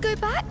want to go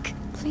back.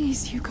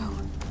 Please, Hugo.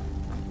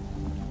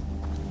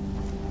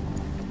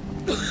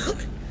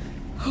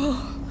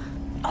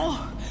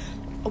 Oh,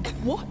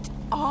 what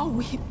are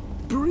we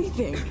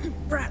breathing?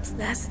 Rat's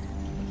nest.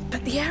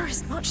 But the air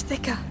is much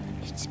thicker.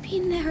 It's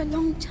been there a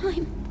long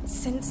time.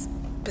 Since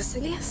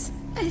Basilius?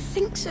 I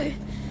think so.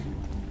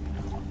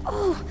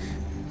 Oh,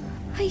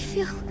 I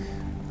feel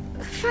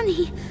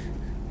funny.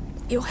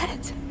 Your head?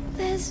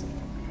 There's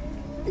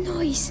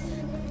noise.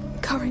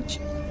 Courage.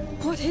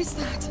 What is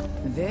that?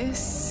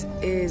 This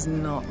is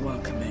not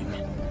welcoming.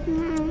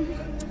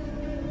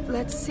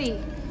 Let's see.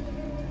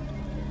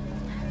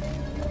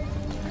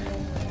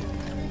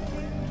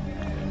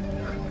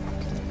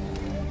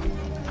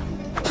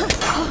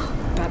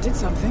 That did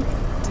something.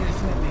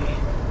 Definitely.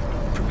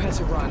 Prepare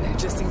to run,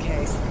 just in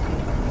case.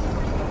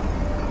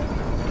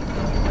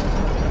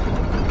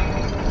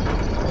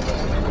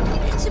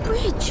 It's a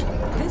bridge.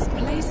 This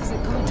place is a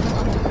goddamn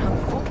underground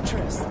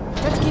fortress.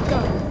 Let's keep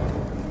going.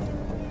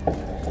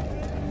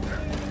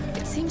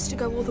 It seems to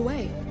go all the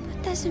way.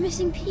 But there's a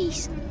missing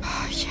piece.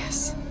 Ah,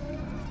 yes.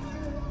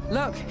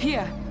 Look,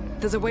 here.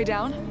 There's a way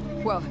down.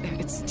 Well,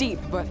 it's steep,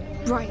 but...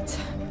 Right.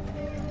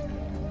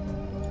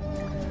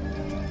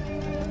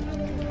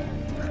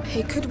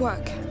 It could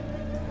work.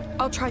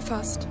 I'll try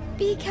first.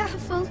 Be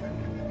careful.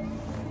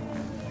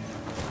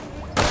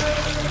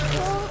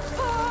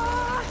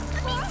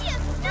 Amicia,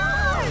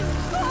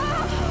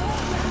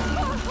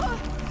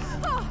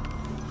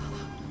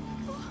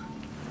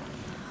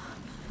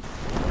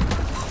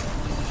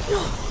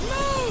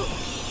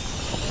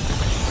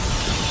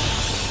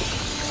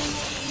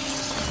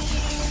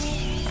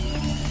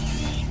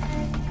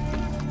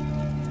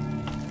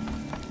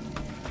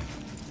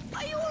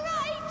 are you all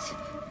right?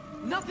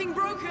 Nothing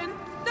broken.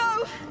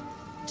 No!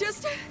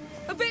 Just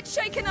a bit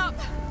shaken up.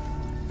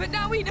 But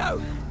now we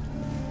know.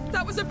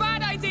 That was a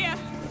bad idea.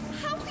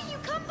 How can you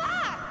come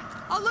back?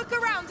 I'll look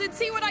around and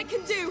see what I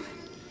can do.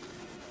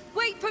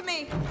 Wait for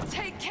me.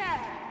 Take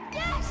care.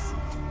 Yes!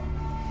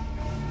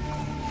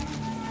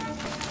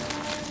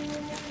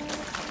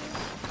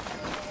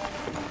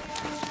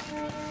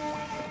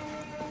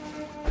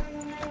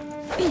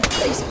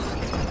 Please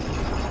work.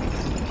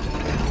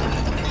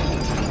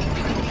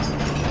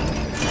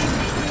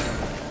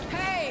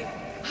 Hey!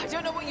 I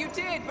don't know what you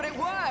did, but it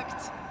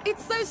worked.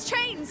 It's those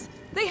chains.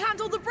 They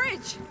handle the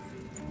bridge.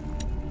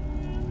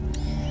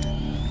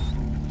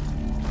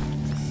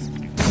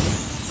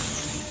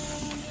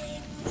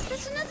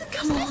 There's another piece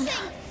Come on.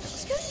 missing.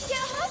 She's going to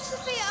get hurt,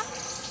 Sophia.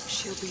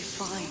 She'll be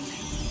fine.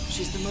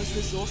 She's the most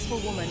resourceful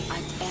woman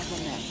I've ever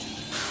met.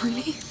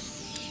 Really?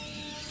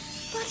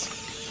 But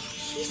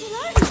she's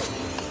alone.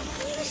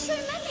 And there's so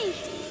many.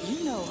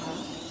 You know her.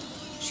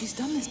 She's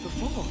done this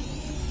before.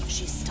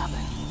 She's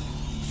stubborn.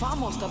 Far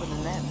more stubborn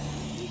than them.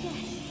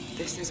 Yes.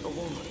 This is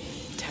all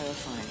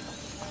terrifying.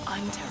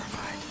 I'm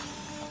terrified.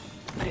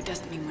 But it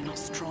doesn't mean we're not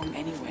strong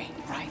anyway,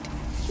 right?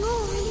 You're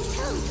really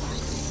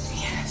terrified.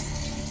 Yes.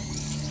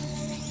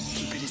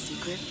 Keep it a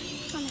secret.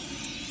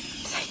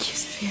 Thank you,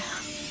 Sophia.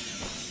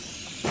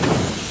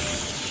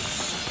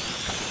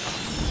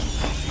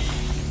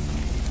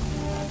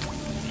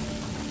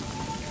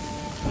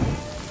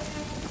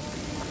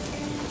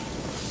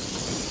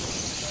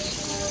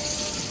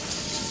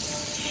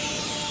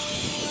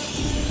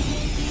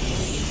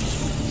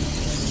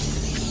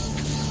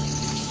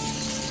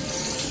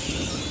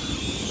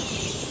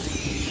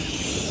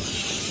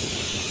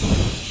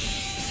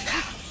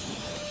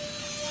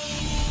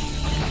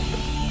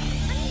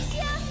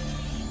 Amicia,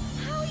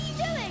 how are you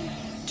doing?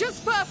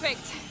 Just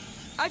perfect.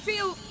 I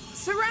feel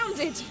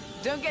surrounded.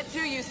 Don't get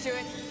too used to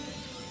it.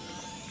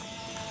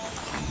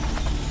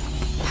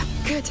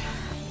 Good.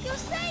 You're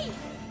safe.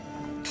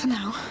 For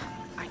now.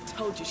 I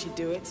told you she'd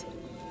do it.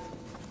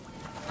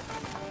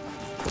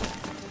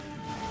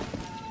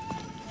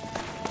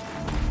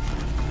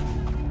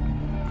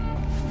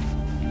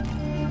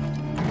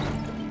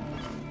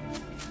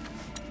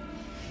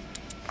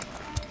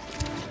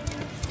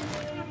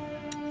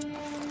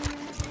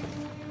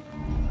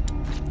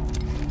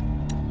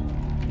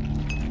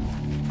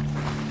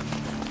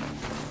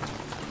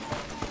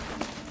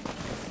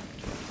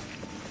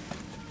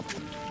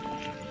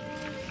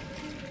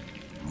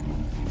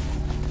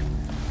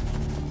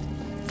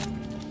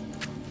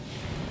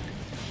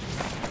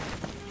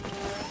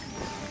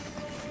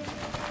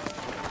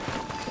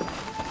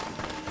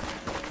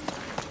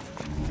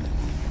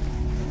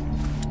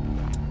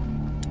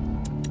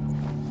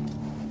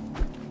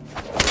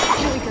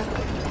 Here we go.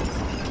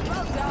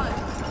 Well done.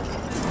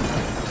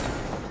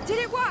 Did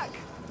it work?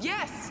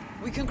 Yes,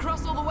 we can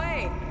cross all the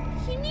way.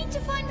 You need to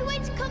find a way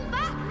to come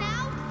back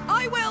now.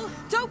 I will.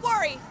 Don't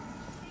worry.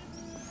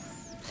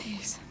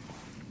 Please,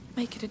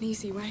 make it an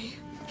easy way.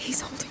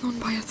 He's holding on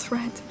by a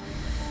thread.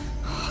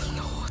 Oh,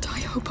 Lord, I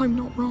hope I'm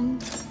not wrong.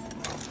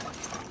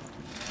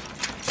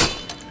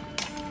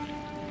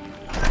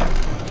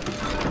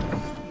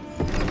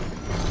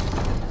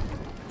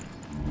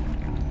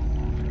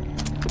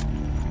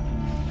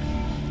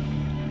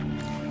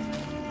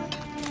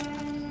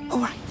 All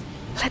right,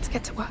 let's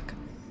get to work.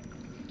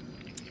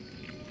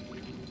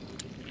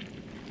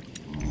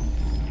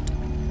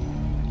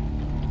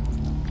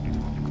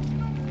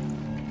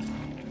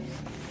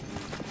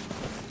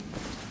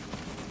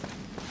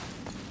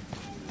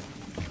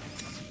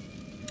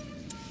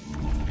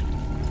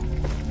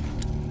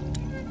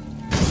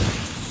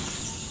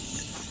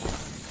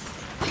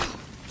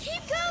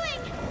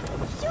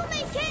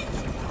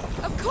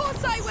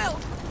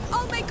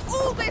 make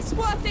all this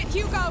worth it,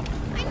 Hugo!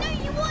 I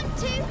know you want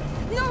to!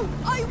 No,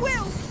 I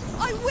will!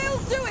 I will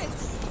do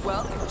it!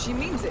 Well, she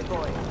means it,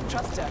 boy.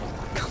 Trust her.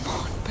 Come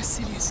on,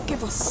 Basilius,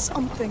 give us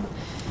something.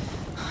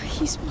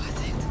 He's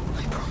worth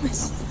it, I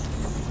promise.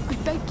 I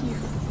beg you.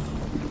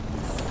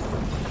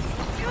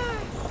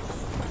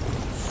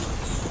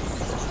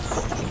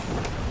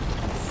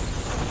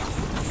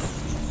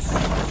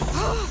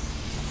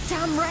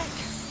 Damn wreck!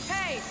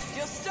 Hey,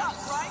 you're stuck,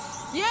 right?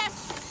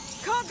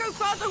 Yes! Can't go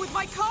further with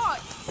my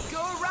cart! Go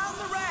around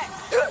the wreck.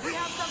 We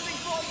have something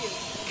for you.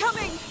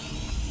 Coming!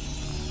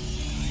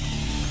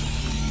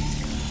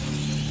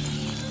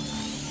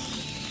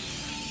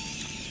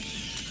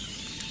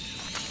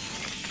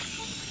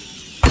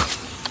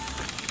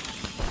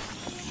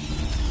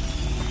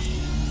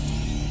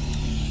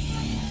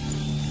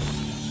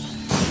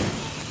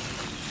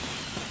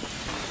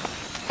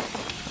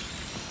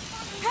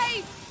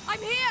 Hey! I'm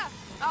here!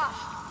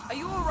 Ah, are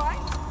you all right?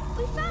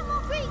 We found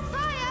more Greek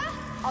fire!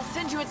 I'll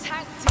send you a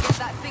tank to get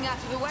that thing out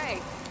of the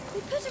way.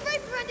 We put a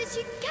rope around it so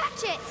you can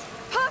catch it!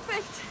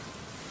 Perfect!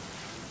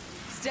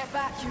 Step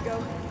back, Hugo.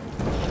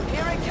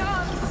 Here it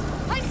comes.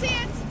 I see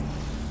it!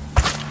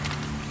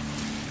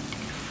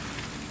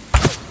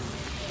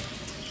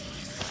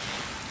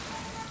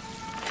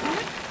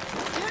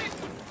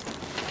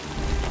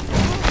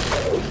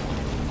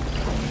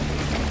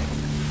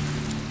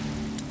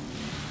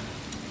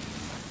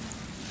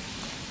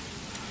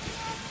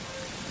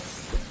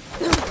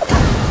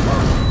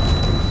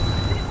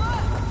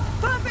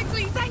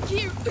 Perfectly, thank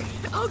you!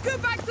 I'll go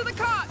back to the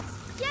cart!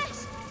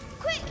 Yes!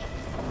 Quick!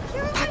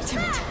 You're Back almost to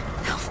there!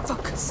 it. Now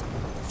focus.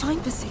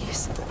 Find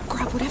Basilius.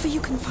 Grab whatever you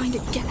can find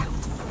and get out.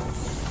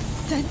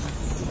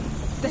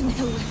 Then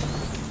he'll live.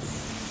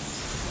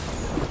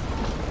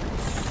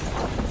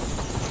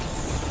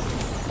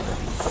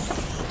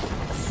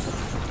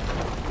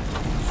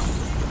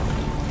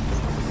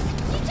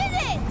 You did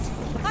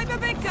it! I'm a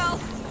big girl.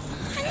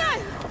 I know!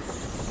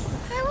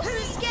 I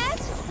wasn't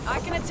scared! I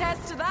can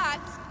attest to that.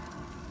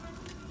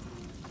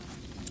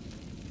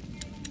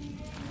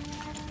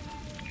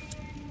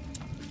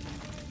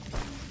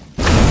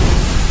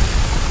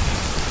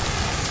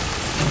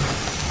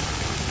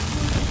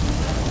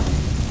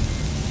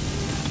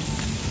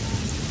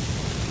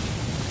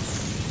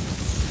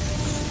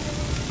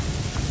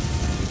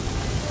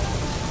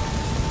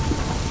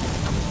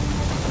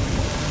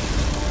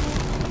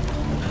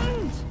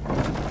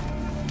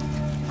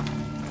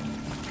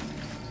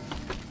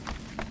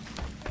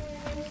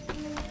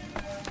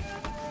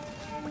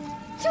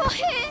 You're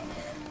here!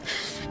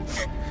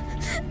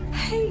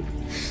 Hey,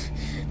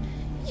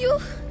 You're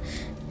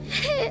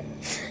here!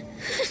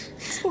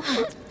 it's all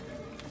right.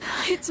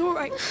 It's all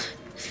right.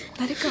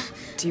 Let it go.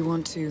 Do you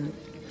want to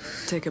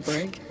take a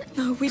break?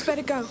 No, we'd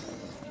better go.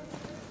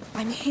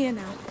 I'm here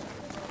now.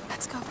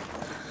 Let's go.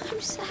 I'm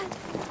sad.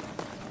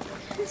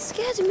 I'm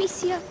scared,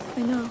 Amicia.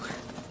 I know.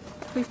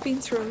 We've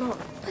been through a lot.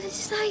 But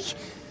it's like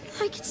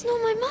it's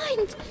not my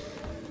mind.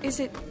 Is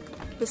it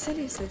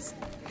Basilius's?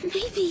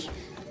 Maybe.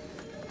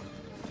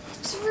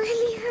 It's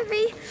really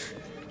heavy.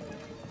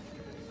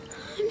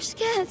 I'm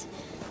scared.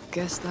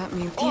 Guess that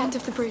means The end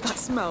of the bridge. That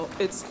smell.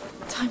 It's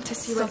Time to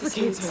see where this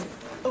leads. suffocating.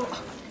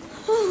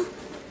 Oh,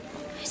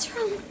 it's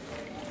wrong.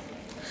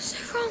 So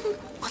wrong.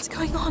 What's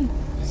going on?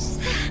 It's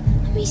there,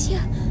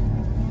 Amicia.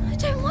 I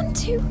don't want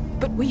to.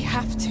 But we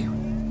have to.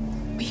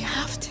 We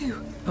have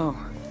to. Oh,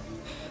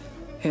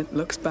 it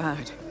looks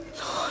bad.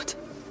 Lord.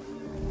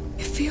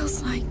 It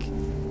feels like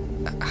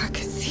a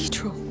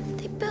cathedral.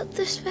 They built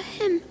this for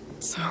him.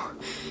 So,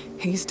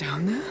 he's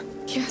down there?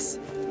 Yes.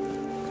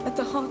 At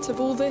the heart of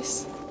all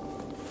this.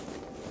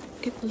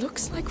 It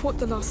looks like what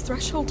the last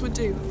threshold would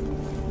do.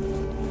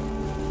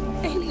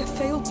 Aelia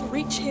failed to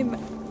reach him,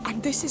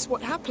 and this is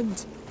what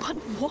happened. But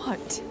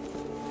what?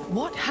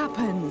 What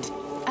happened?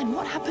 And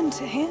what happened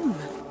to him?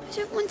 I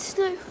don't want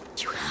to know.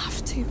 You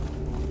have to.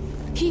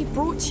 He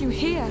brought you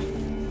here.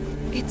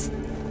 It's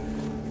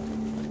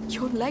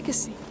your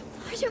legacy.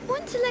 I don't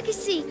want a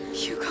legacy.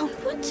 Hugo,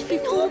 I want to be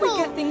before normal.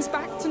 we get things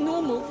back to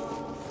normal,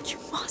 you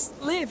must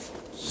live.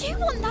 You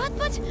want that,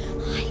 but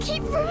I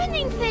keep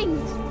ruining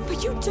things.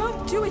 But you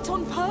don't do it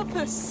on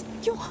purpose.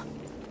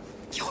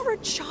 You're a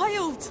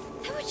child.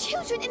 There were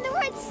children in the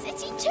Red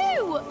City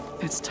too.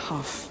 It's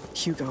tough,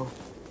 Hugo.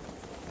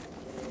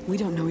 We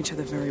don't know each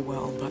other very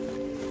well, but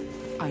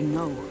I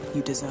know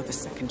you deserve a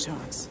second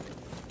chance.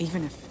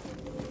 Even if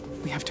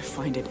we have to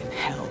find it in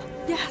hell.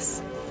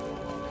 Yes.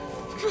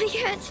 My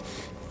head.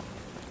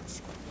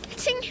 It's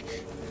getting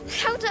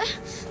louder.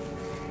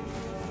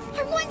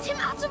 I want him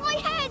out of my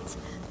head.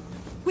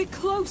 We're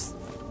close.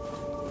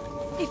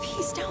 If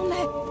he's down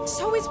there,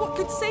 so is what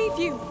could save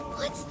you.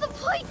 What's the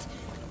point?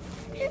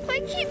 If I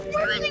keep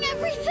ruining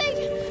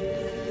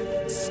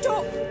everything.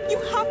 Stop. You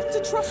have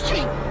to trust me.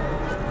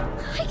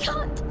 I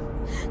can't.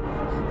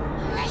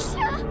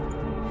 Amicia.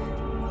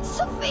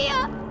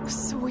 Sophia.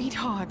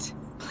 Sweetheart.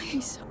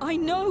 Please, I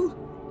know.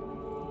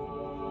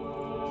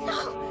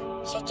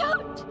 No, you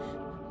don't.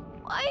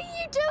 Why are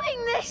you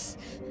doing this?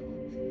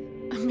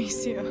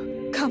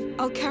 Amicia. Come,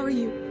 I'll carry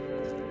you.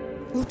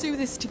 We'll do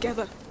this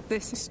together.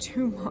 This is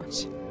too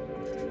much.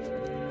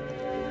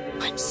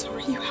 I'm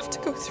sorry you have to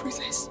go through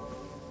this.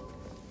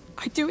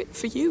 I do it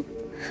for you.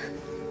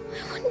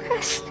 I want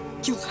rest.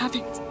 You'll have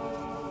it.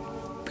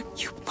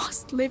 But you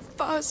must live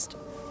first.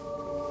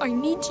 I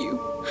need you.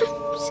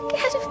 I'm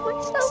scared of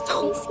myself,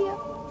 Stop. Amicia.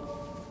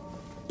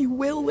 You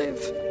will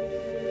live.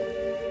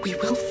 We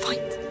will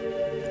fight.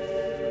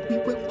 We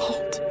will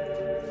hold.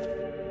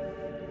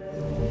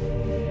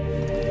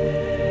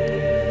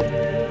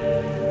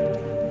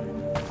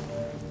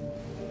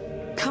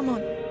 Come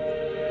on.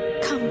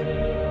 Come.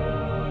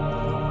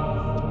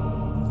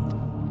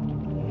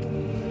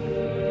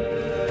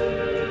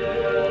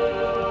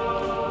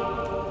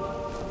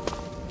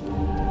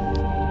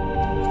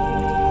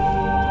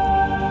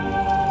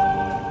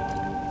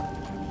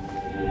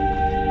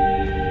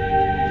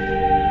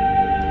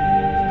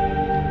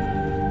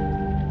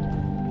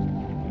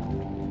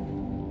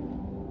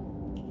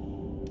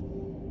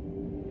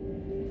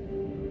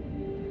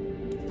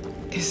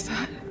 Is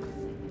that...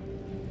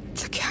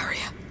 The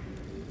carrier.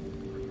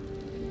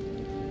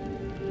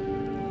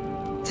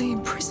 They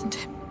imprisoned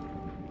him.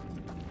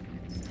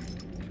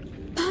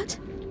 But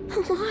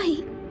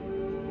why?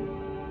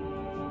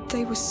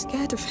 They were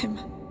scared of him,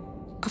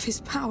 of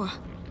his power.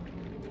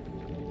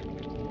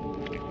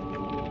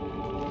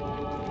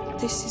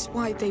 This is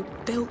why they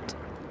built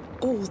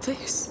all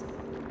this.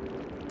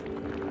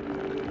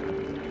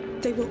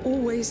 They were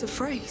always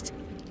afraid.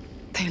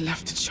 They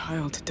left a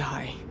child to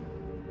die.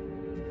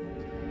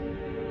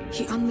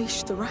 He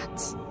unleashed the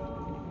rats.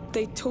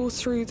 They tore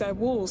through their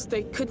walls.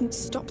 They couldn't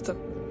stop them.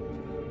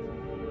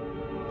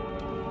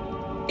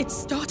 It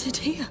started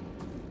here.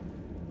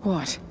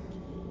 What?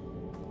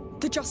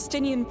 The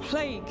Justinian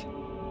plague.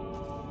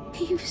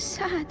 He was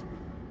sad.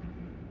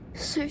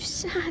 So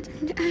sad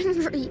and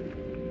angry.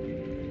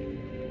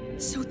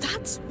 So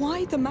that's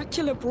why the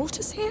macula brought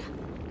us here?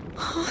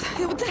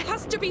 Oh, there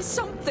has to be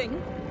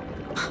something.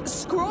 A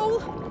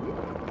scroll?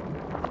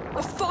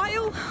 A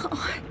file?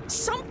 Oh,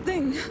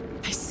 something.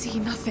 I see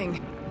nothing.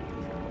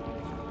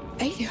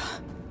 Aya.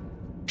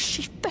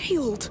 She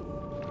failed.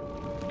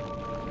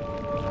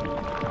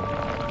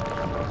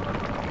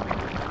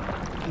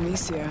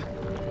 Amicia.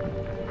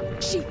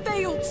 She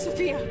failed,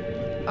 Sophia.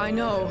 I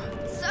know.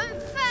 It's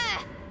unfair.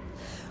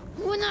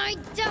 When I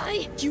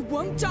die, You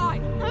won't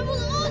die. I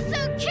will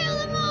also kill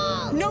them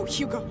all. No,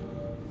 Hugo.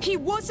 He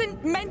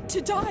wasn't meant to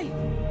die.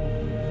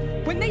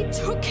 When they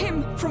took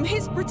him from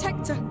his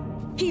protector,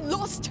 he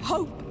lost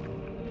hope.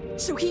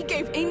 So he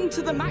gave in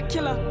to the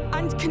macula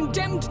and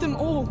condemned them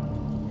all.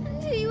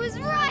 And he was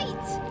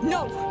right.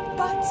 No,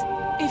 but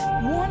if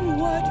one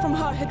word from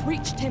her had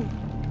reached him,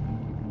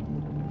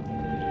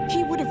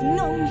 he would have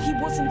known he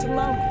wasn't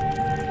alone.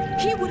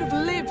 He would have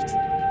lived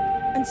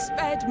and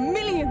spared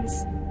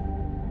millions.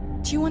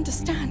 Do you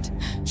understand?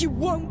 You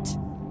won't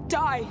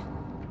die.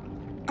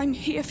 I'm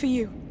here for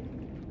you,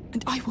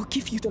 and I will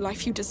give you the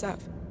life you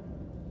deserve.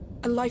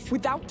 A life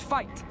without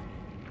fight.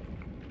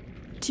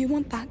 Do you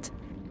want that?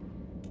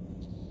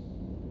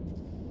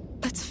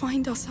 Let's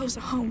find ourselves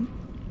a home.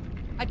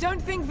 I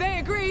don't think they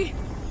agree.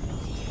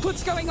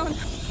 What's going on?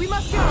 We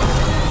must go.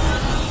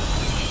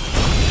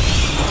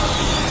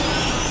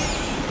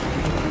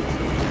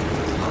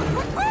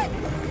 Quick!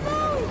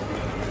 Move!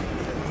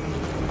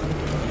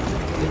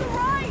 To the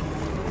right!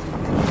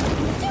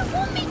 You don't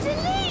want me to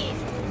leave.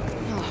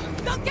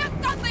 They'll get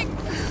nothing!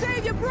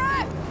 Save your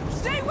breath!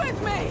 Stay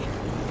with me!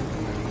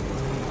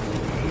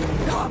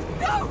 No!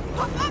 No!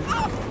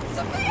 Up!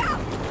 Sophia!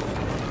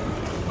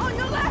 On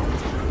your left!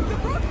 The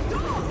broken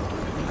door!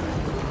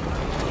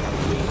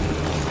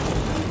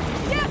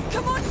 Yes,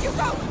 come on,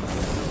 Hugo!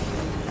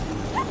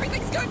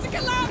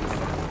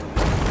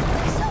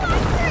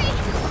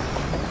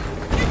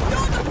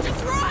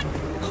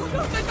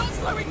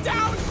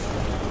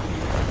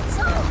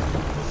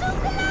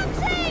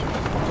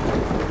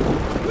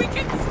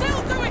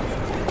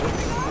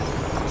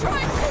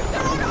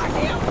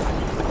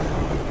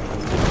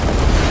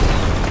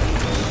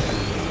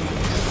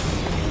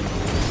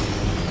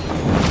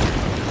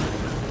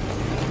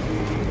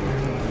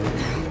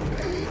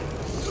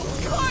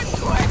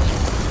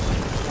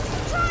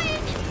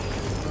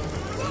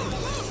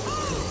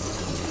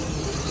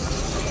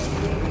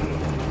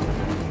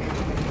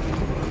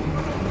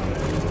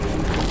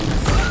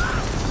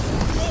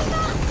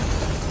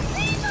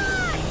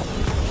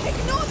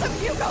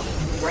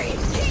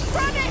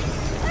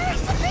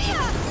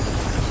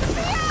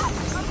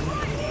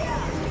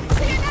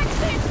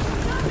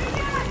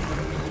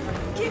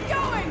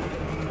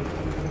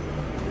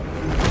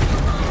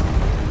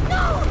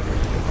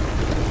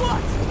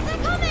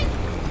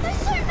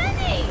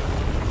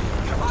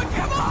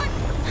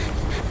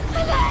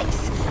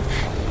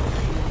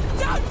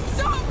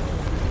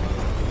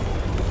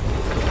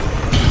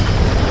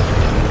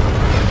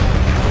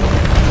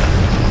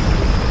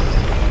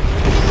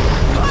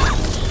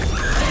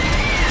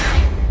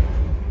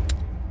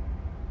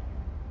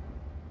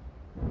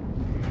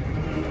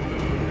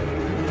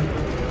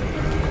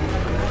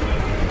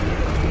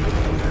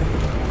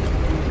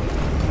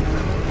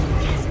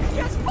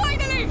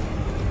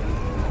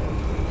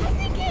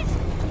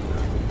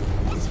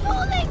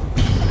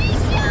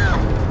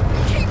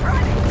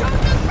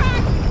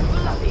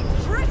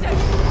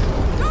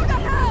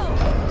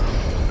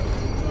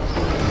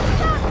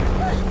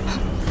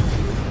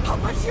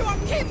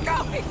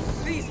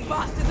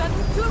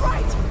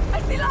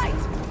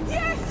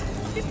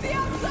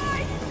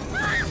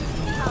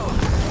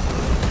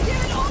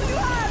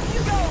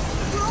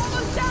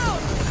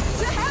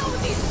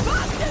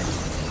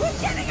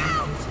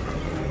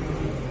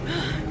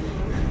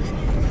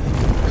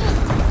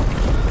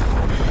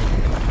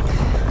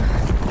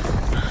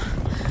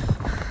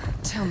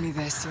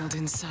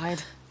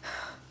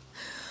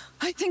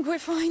 I think we're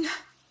fine.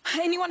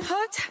 Anyone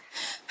hurt?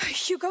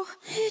 Hugo?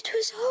 It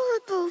was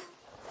horrible.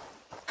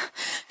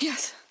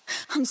 Yes,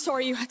 I'm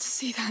sorry you had to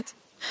see that.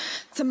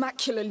 The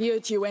macula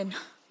lured you in.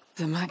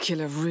 The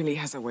macula really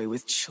has a way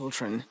with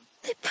children.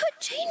 They put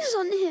chains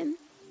on him.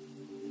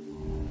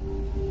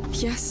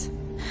 Yes,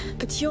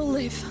 but you'll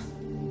live.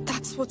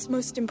 That's what's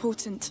most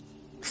important.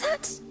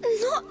 That's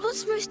not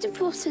what's most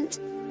important.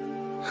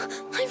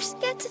 I'm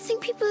scared to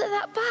think people are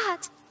that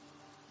bad.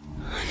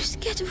 I'm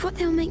scared of what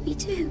they'll make me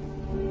do.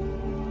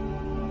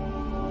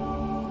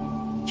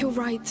 You're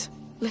right.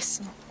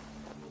 Listen.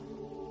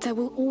 There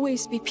will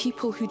always be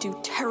people who do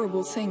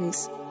terrible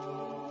things.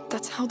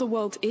 That's how the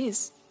world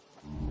is.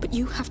 But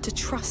you have to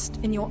trust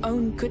in your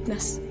own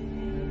goodness.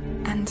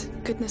 And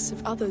goodness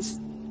of others.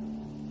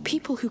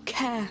 People who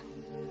care.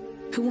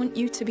 Who want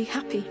you to be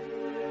happy.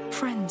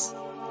 Friends.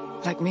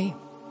 Like me.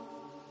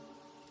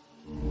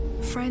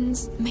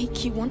 Friends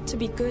make you want to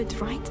be good,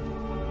 right?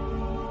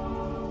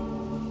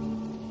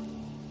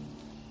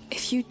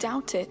 If you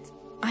doubt it,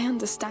 I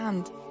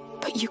understand.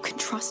 But you can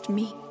trust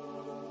me.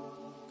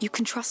 You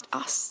can trust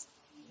us.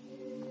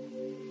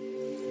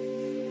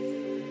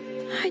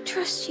 I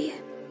trust you.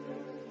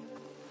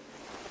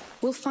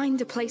 We'll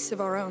find a place of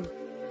our own.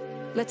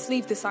 Let's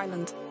leave this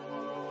island.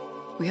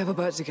 We have a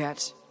boat to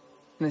catch,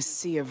 and a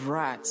sea of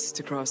rats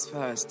to cross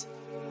first.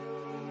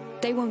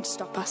 They won't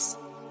stop us.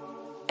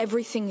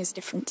 Everything is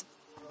different.